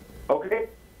 Okay?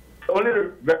 Only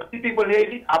the people in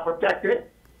Haiti are protected.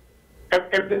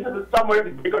 If this is somewhere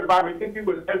that's bigger environment, think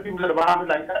people will tell people in the environment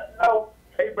like that. No,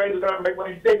 everybody's going to make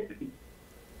what he's safety.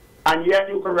 And yet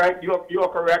you're correct. You are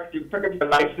correct. You pick up your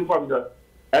license from the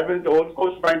Evans Old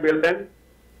Coast Spring building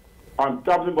on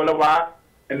Thompson Boulevard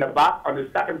in the back on the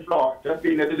second floor, just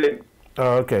being at the link.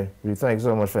 Oh, okay. We thank you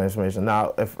so much for the information.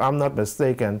 Now, if I'm not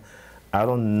mistaken, I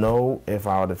don't know if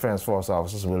our Defense Force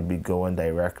officers will be going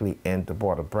directly into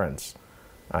Port-au-Prince.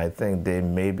 I think they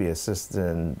may be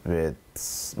assisting with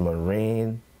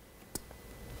Marine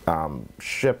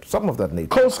ship, some of that nature.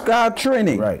 Coast Guard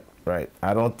training. Right, right.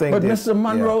 I don't think. But they, Mr.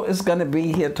 Monroe is going to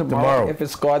be here tomorrow if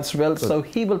it's God's will, so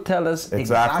he will tell us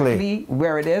exactly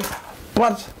where it is.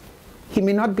 But he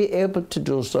may not be able to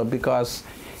do so because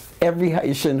every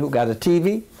Haitian who got a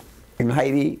TV in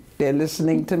Haiti, they're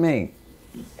listening to me.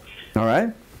 All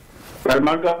right? Well,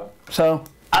 Malcolm, so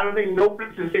I don't think no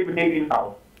place is safe in Haiti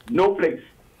now. No place.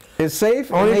 It's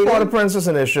safe? Only Port-au-Prince is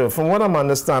an issue. From what I'm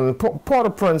understanding,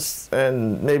 Port-au-Prince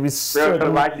and maybe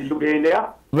certain... you being there?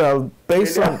 Well,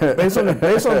 based on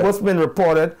what's been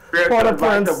reported,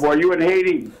 Port-au-Prince... Were you in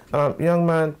Haiti? Young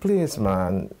man, please,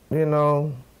 man, you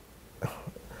know...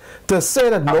 To say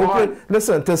that no place,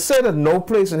 listen, to say that no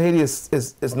place in Haiti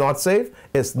is not safe,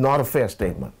 it's not a fair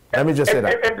statement. Let me just say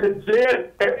that.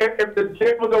 If the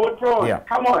jail was overthrown,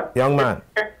 come on. Young man.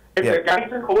 If the guys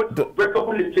would break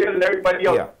open the jail and everybody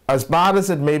else. Yeah. As bad as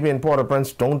it may be in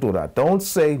Port-au-Prince, don't do that. Don't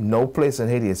say no place in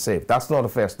Haiti is safe. That's not a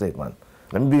fair statement.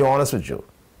 Let me be honest with you.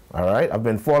 All right? I've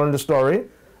been following the story,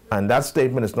 and that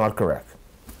statement is not correct.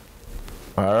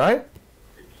 All right?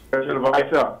 Special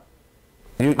advisor.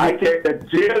 I take the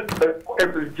jail,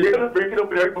 if the jail is breaking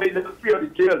open, everybody doesn't fear the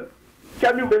jail.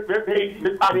 Tell me where Haiti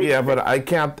is. Yeah, but I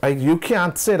can't, you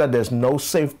can't say that there's no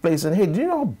safe place in Haiti. Do you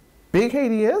know how big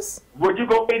Haiti is? Would you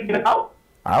go Haiti now?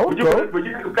 I would go.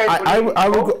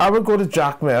 I would go to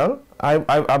Jacmel.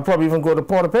 I'd probably even go to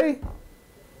Port-au-Pay.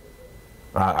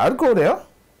 I'd go there.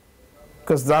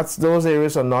 Because those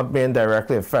areas are not being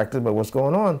directly affected by what's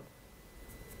going on.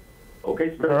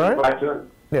 Okay, all right?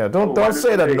 Yeah, don't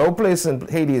say that no place in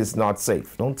Haiti is not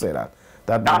safe. Don't say that.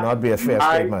 That would not be a fair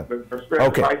statement.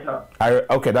 Okay.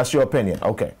 Okay, that's your opinion.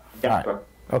 Okay. All right.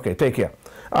 Okay, take care.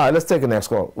 All right, let's take the next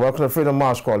call. Welcome to Freedom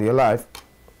March call. You're live.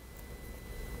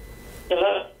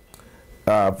 Hello.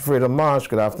 Freedom March,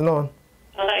 good afternoon.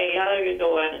 Hi, how are you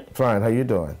doing? Fine, how you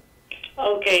doing?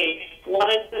 Okay,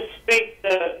 wanted to speak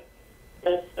to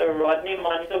Mr. Rodney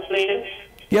Monta, please.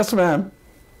 Yes, ma'am.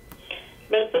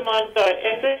 Mr. Monta,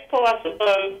 is it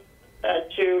possible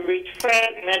that you reach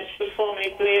Fred Mitchell for me,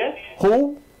 please?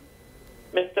 Who?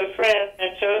 Mr. Fred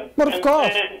Mitchell. But of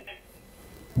course.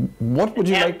 What would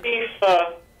you like? MP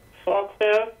for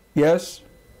Foxhill. Yes.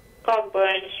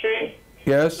 Cockburn Street.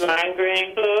 Yes. Lime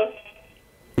Green Close.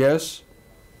 Yes.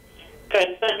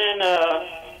 Concerning a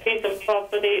piece of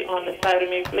property on the side of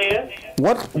me, please.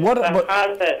 What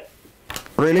Hazard.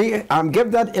 Really?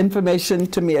 Give that information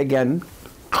to me again.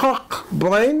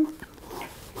 Cockburn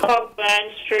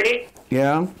Street.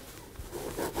 Yeah.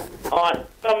 Come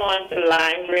on to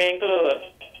Lime Green Close.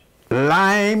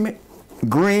 Lime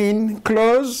Green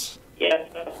Close? Yes,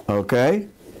 sir. Okay.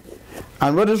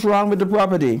 And what is wrong with the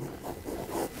property?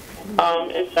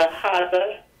 It's a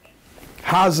hazard.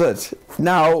 Hazard.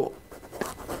 Now,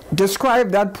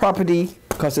 describe that property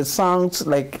because it sounds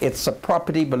like it's a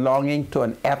property belonging to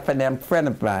an F&M friend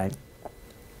of mine.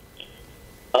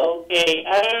 Okay,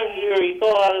 I don't know if you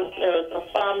recall, there was a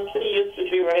pharmacy used to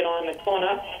be right on the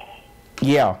corner.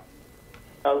 Yeah.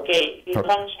 Okay, you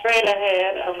come straight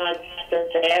ahead on the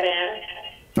dead end.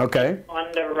 Okay. On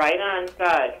the right-hand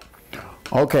side.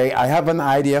 Okay, I have an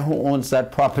idea who owns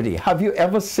that property. Have you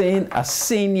ever seen a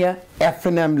senior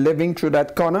F&M living through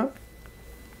that corner?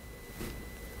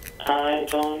 I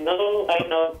don't know. I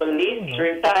know a police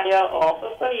retired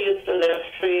officer used to live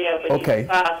here, but he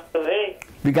passed away.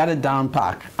 We got it down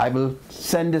pack. I will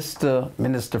send this to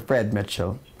Minister Fred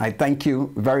Mitchell. I thank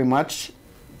you very much.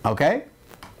 Okay?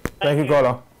 Thank you,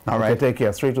 caller. All Okay, right. take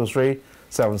care.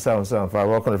 323-7775.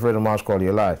 Welcome to Freedom March Call.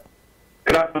 You're live.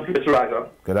 Good afternoon, Mr. Riser.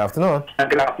 Good afternoon. And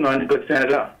good afternoon, good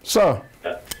Senator. Sir.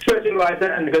 Mr.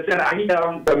 Riser and good Senator, I hear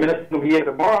the minister will be here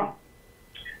tomorrow.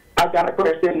 I've got a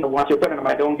question that once you put them,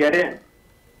 I don't get in.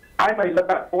 I might look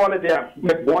at all of them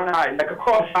with one eye, like a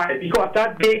cross eye, because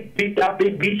that big beach out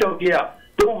there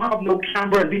don't have no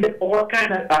camera. We get all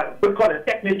kind of, we call it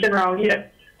technician around here.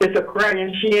 It's a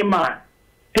crying shame, man.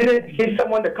 Didn't give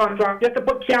someone the contract just to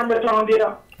put cameras on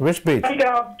there. Which beach? I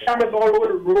got cameras all over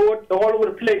the road, all over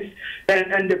the place,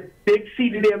 and the big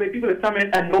city there where people are coming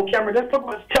and no camera. Just put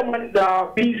someone the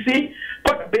BC,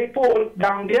 put a big pole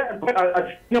down there and put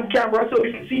a camera so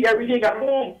you can see everything at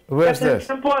home. Where's That's this?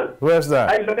 simple. Where's that?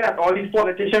 I look at all these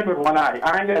politicians with one eye.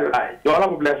 I ain't gonna lie. Y'all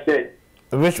have a blessed day.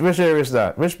 Which area is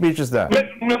that? Which beach is that?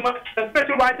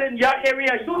 Special rights in your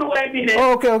area, you know what I mean?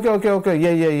 Oh, okay. Yeah.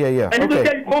 And you Okay.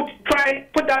 can go try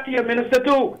put that to your minister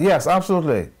too. Yes,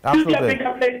 absolutely. You can Absolutely. pick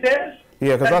up place there.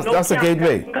 Yeah, because that's a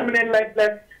gateway. Coming in like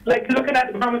looking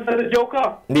at the comments of the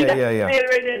Joker. Yeah.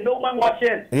 Right there, no one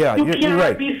watching. Yeah, you you're can't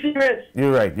right. be serious.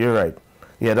 You're right.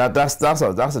 Yeah, that's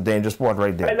a dangerous spot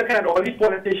right I'm there. looking at all these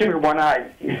politicians with one eye.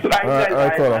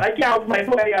 I can't hold my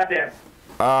foot at them.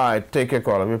 All right, take care,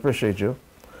 caller. We appreciate you.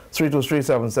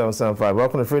 323-7775.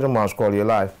 Welcome to Freedom March Call. You're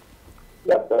live.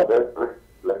 Yes, sir.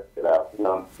 Let's get out.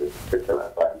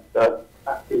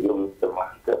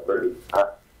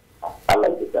 I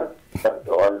like the sense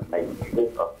of making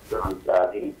this up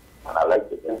and I like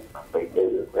the sense of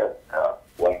making request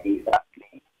what he's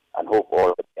asking and hope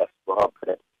all the best for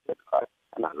her.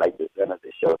 And I like the sense of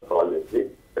the show all this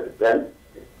then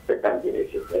the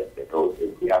continuation that goes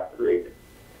in the after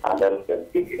and then we can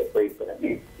give you the praise for the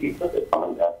next people that come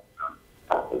on that.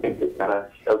 I think it's gonna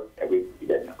show everybody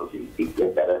that knows you speak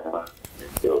better than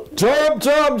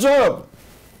Job.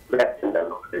 Bless and the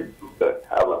Lord is good.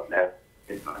 Have a blessed.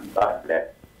 God bless.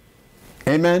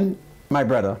 Amen, my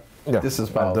brother. Yeah. This is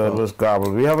That powerful. was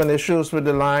gobbled. We having issues with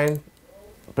the line.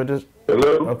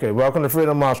 Hello? Okay, welcome to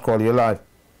Freedom March Call. You're live.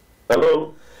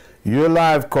 Hello? You're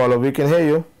live, caller. We can hear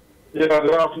you. Yeah,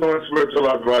 good afternoon, spiritual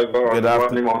advisor. Good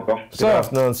afternoon. Good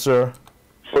afternoon, sir.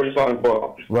 First time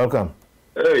call. Welcome.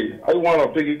 Hey, I want to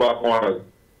piggyback on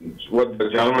what the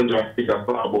gentleman just speaking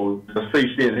about the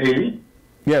safety in Haiti.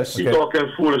 Yes. He's talking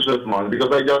foolishness, man, because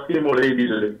I just came out of Haiti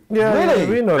today. Yeah, Really?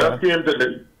 we know Just that. came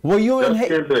today. Were you in Just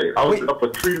Haiti? came today. I was Wait. up for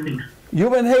 3 weeks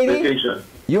You in Haiti? vacation.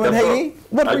 You in Yes, sir. Haiti?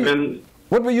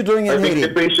 What were you doing in I've been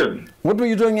Haiti? patient. What were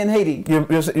you doing in Haiti?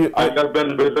 I just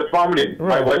been with the family. My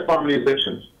Right. wife family is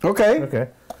Haitian. Okay. Okay.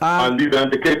 And we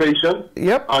went to Cape Haitian.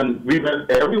 Yep. And we went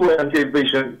everywhere in Cape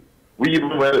Haitian. We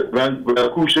even went with a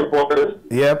cruise ship waters.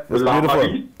 Yep. It's beautiful.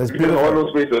 It's We went all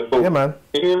those beautiful. places. So Yeah, man.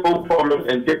 ain't no problem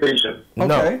in Cape Haitian.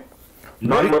 Okay.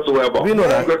 None whatsoever. we know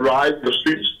that. You could ride the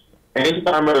streets any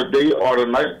time of the day or the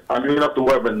night, and you don't have to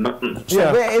worry about nothing. So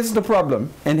Yeah. where is the problem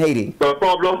in Haiti? The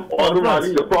problem,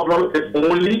 automatically, the problem is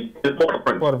only in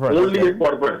Port-au-Prince. Port-au-Prince, Only okay. in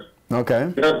Port-au-Prince.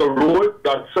 Okay. There's a road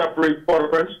that separates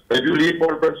Port-au-Prince. If you leave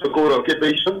Port-au-Prince to go to Cape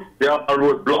Haitian, they have a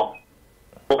road blocked.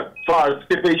 But as far as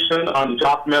Cape Haitian and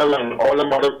Jacmel and all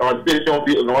them other, and Haitian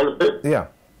people and all of this, Yeah.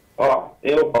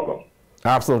 ain't no problem.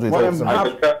 Absolutely. Well, Thanks so I'm much. I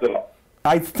can test it out.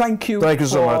 I thank you, Thank you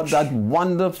so for much. that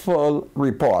wonderful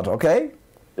report, okay?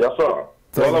 Yes, sir.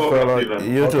 Thank you, All of us, fella.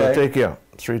 Stephen. You too. Okay. Take care.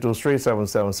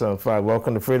 323-7775.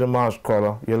 Welcome to Freedom March,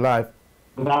 caller. You're live.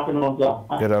 Good afternoon, sir.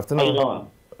 Good afternoon. How you doing?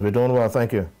 We're doing well,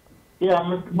 thank you. Yeah,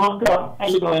 Mr. Marker, how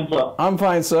you doing, sir? I'm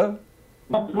fine, sir.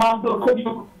 Mr. Marker, could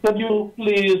you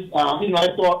please, I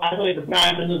heard the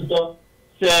Prime Minister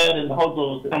said in the House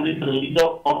of Assembly to the leader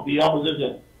of the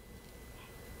opposition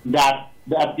that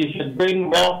you should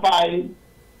bring verified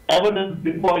evidence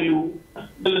before you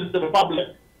listen to the public.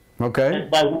 Okay.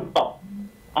 By witness.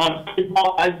 And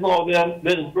I saw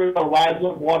there's a spiritual rise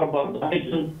of water, but the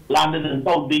Haitians landed in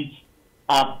South Beach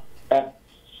at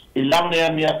 11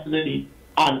 a.m. yesterday,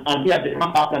 and he had to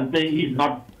come back and say he's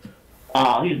not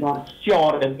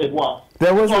sure if it was.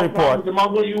 There was a So, report. Mr.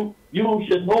 Mungo, you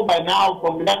should know by now,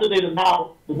 from yesterday to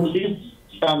now, the police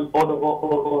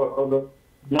or the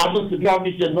national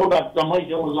security should know that some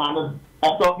Haitian was landed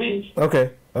at South Beach.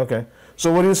 Okay.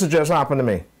 So what do you suggest happen to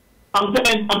me? I'm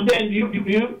saying you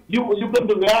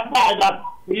couldn't verify that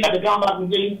we had to come back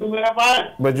and say you can verify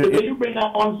it. But So you bring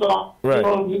that on, sir. Right.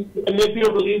 And make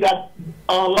people believe that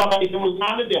a lot of Haitian was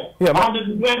landed there. Yeah,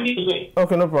 120 you say.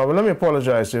 Okay, no problem. Let me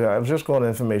apologize to you. I was just going to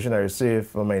information I received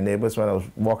from my neighbors when I was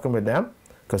walking with them,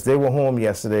 because they were home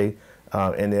yesterday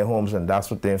in their homes, and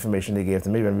that's what the information they gave to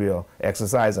me when we were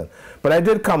exercising. But I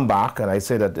did come back, and I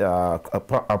say that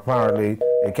apparently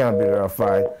it cannot be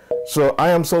verified. So I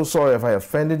am so sorry if I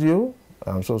offended you,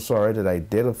 I'm so sorry that I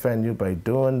did offend you by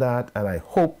doing that, and I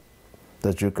hope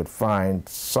that you could find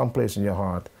some place in your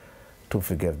heart to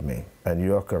forgive me. And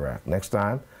you're correct. Next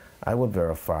time, I would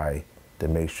verify to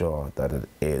make sure that it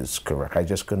is correct. I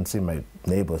just couldn't see my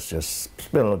neighbors just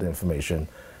spilling out the information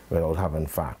without having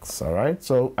facts, all right?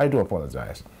 So I do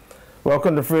apologize.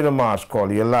 Welcome to Freedom March,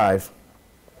 caller. You're live.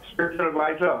 Spiritual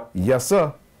advisor. Yes,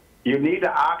 sir. You need to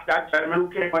ask that gentleman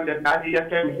who came on the 90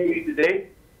 came Haiti today,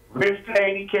 which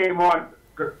plane he came on.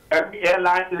 Every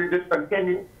airline is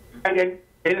discontinued in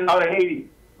and out of Haiti.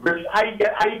 How you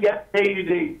get Haiti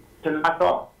today to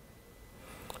Nassau?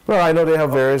 Well, I know they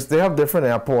have different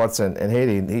airports in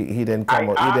Haiti. He didn't come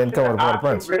with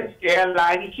Port-au-Prince. Which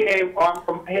airline he came on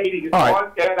from Haiti? All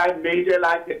All airline, major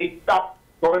airlines, they stopped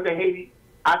going to Haiti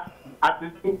at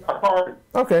the authority.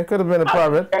 Okay, could have been a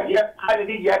private. How did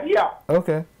he get here?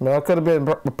 Okay, well, it could have been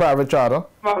a private charter.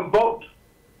 On boat.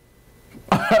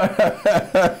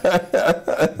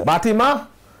 Batima?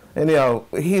 Anyhow,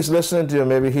 he's listening to you.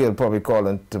 Maybe he'll probably call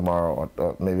in tomorrow,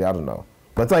 or maybe, I don't know.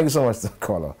 But thank you so much,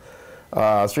 caller.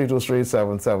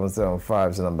 323-7775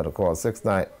 is the number to call.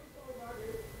 69.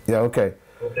 Yeah, okay.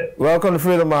 Welcome to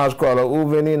Freedom March, caller.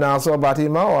 Uvini Nassau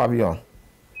Batima or Avion?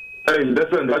 Hey,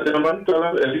 listen, that gentleman, tell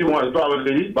him if you want to travel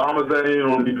to Haiti, Bahamas ain't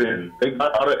going to be playing. They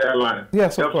got other airlines.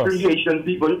 Yes, of course. There's 3 Haitian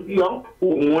people, you know,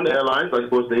 who own airlines like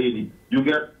goes to Haiti. You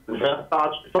get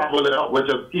travel there, which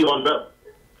is key on that.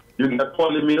 You get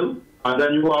Polly Mill, and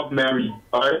then you have Mary.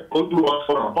 All right? Go to us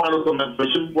for a final some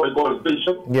information before you go to the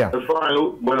station. Yeah. And find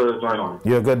out whether it's going on.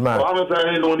 You're a good man. Bahamas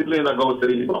ain't the only plane that goes to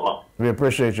Haiti. We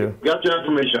appreciate you. Get your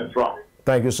information, right?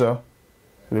 Thank you, sir.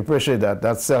 We appreciate that.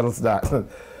 That settles that.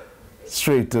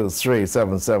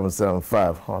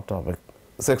 323-7775. Hot topic.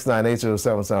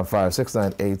 6980775.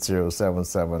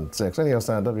 6980776. Anyhow,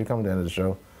 stand up. You come to the end of the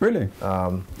show. Really?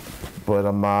 But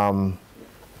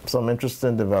some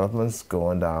interesting developments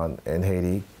going down in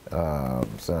Haiti,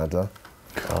 Senator.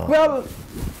 Well,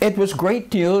 it was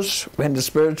great news when the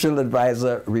spiritual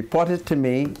advisor reported to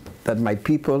me that my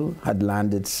people had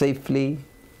landed safely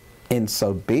in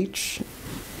South Beach.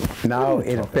 Now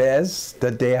it appears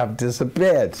that they have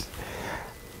disappeared.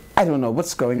 I don't know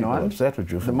what's going on. Upset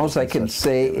with you. The most I can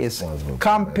say is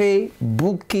Kampe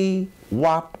Buki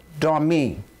Wap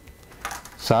Dormi.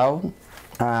 So,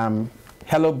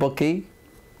 hello Buki,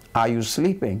 are you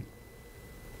sleeping?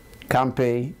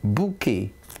 Kampe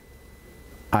Buki,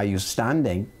 are you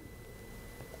standing?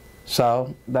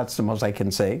 So that's the most I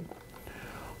can say.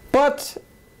 But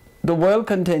the world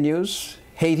continues.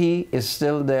 Haiti is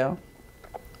still there.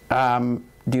 The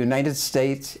United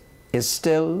States is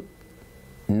still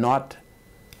not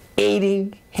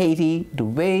aiding Haiti the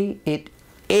way it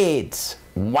aids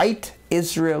white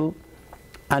Israel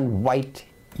and white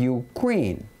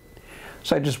Ukraine.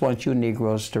 So I just want you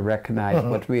Negroes to recognize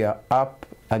what we are up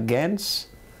against.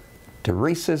 The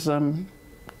racism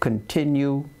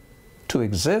continue to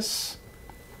exist,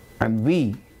 and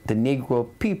we, the Negro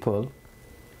people,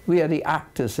 we are the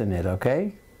actors in it,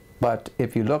 okay? But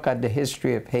if you look at the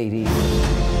history of Haiti,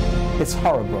 it's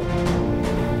horrible.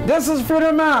 This is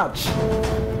Freedom March.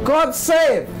 God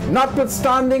save,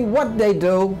 notwithstanding what they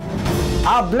do,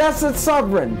 our blessed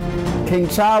sovereign, King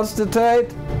Charles III,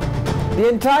 the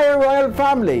entire royal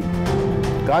family.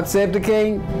 God save the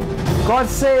King. God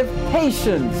save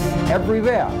Haitians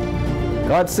everywhere.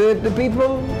 God save the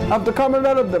people of the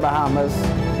Commonwealth of the Bahamas.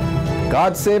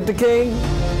 God save the King.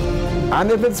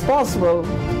 And if it's possible,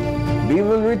 we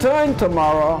will return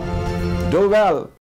tomorrow. Do well.